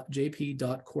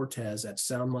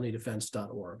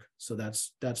 jp.cortez@soundmoneydefense.org. So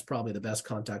that's probably the best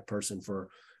contact person for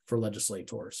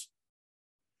legislators.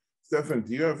 Stefan,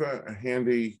 do you have a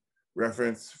handy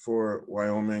reference for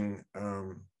Wyoming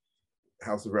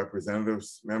House of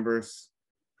Representatives members,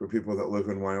 for people that live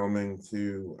in Wyoming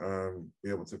to be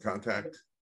able to contact?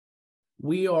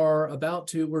 We are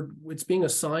it's being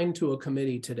assigned to a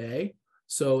committee today.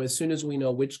 So as soon as we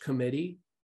know which committee,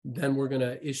 then we're going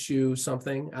to issue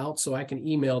something out. So I can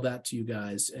email that to you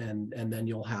guys, and then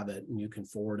you'll have it and you can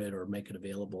forward it or make it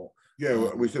available.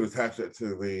 Yeah, we should attach it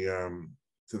to the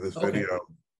to this video.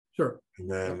 Sure.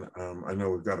 And then I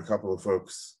know we've got a couple of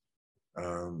folks,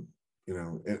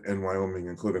 in Wyoming,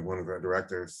 including one of our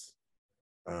directors,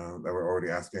 that were already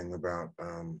asking about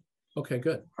okay,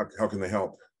 good. How can they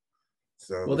help?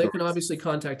 So well, they can obviously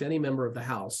contact any member of the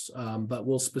House, but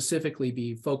we'll specifically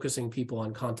be focusing people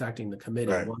on contacting the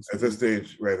committee. Right. At this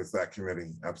stage, right, it's that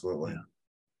committee, absolutely. Yeah.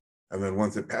 And then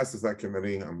once it passes that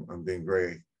committee, I'm being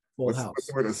very full house. What's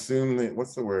the word?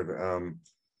 What's the word?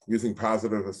 Using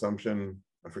positive assumption.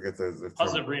 I forget the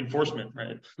positive reinforcement,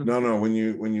 right? No. When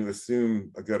you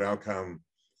assume a good outcome,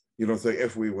 you don't say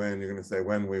if we win, you're going to say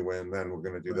when we win, then we're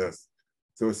going to do this.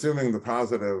 So assuming the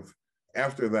positive,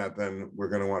 after that, then we're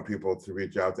going to want people to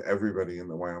reach out to everybody in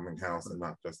the Wyoming House and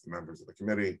not just the members of the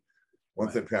committee.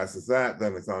 Once it passes that,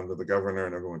 then it's on to the governor,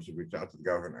 and everyone should reach out to the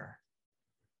governor.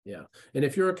 Yeah. And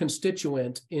if you're a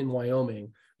constituent in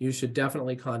Wyoming, you should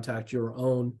definitely contact your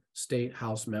own state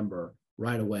House member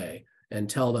right away and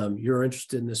tell them you're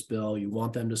interested in this bill, you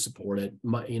want them to support it.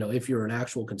 If you're an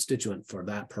actual constituent for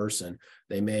that person,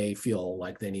 they may feel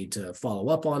like they need to follow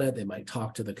up on it. They might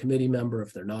talk to the committee member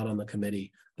if they're not on the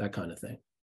committee, that kind of thing.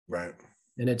 Right.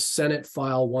 And it's Senate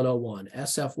File 101,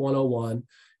 SF 101,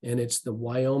 and it's the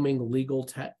Wyoming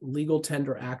Legal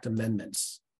Tender Act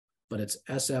amendments, but it's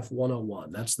SF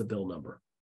 101. That's the bill number.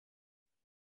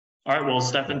 All right, well,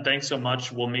 Stefan, thanks so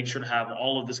much. We'll make sure to have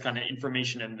all of this kind of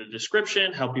information in the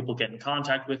description, how people get in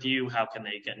contact with you, how can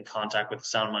they get in contact with the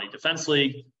Sound Money Defense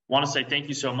League. Want to say thank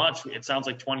you so much. It sounds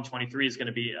like 2023 is going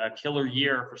to be a killer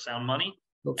year for Sound Money.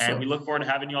 And we look forward to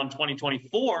having you on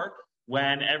 2024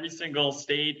 when every single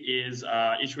state is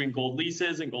issuing gold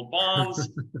leases and gold bonds.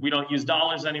 We don't use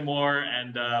dollars anymore,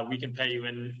 and we can pay you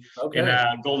in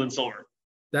gold and silver.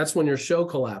 That's when your show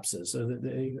collapses.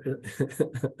 There's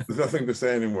nothing to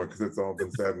say anymore because it's all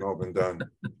been said and all been done.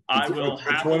 I will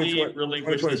happily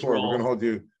relinquish this role. We're going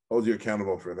to hold you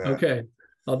accountable for that. Okay,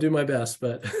 I'll do my best.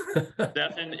 But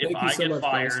Stefan, if I get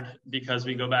fired because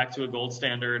we go back to a gold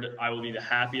standard, I will be the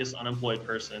happiest unemployed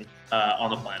person on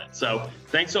the planet. So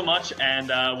thanks so much, and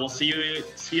we'll see you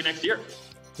next year.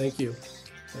 Thank you.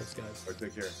 Thanks, guys. All right,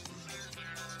 take care.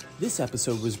 This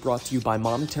episode was brought to you by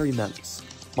Monetary Metals.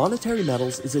 Monetary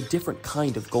Metals is a different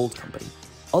kind of gold company.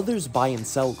 Others buy and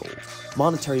sell gold.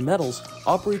 Monetary Metals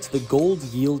operates the Gold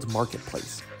Yield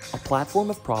Marketplace, a platform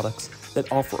of products that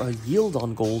offer a yield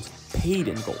on gold paid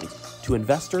in gold to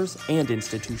investors and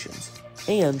institutions,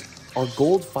 and are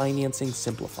gold financing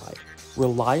simplified,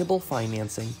 reliable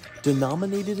financing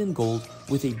denominated in gold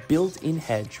with a built-in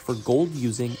hedge for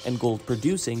gold-using and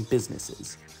gold-producing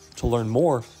businesses. To learn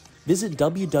more, visit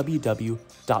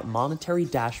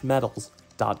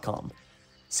www.monetary-metals.com.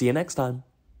 See you next time.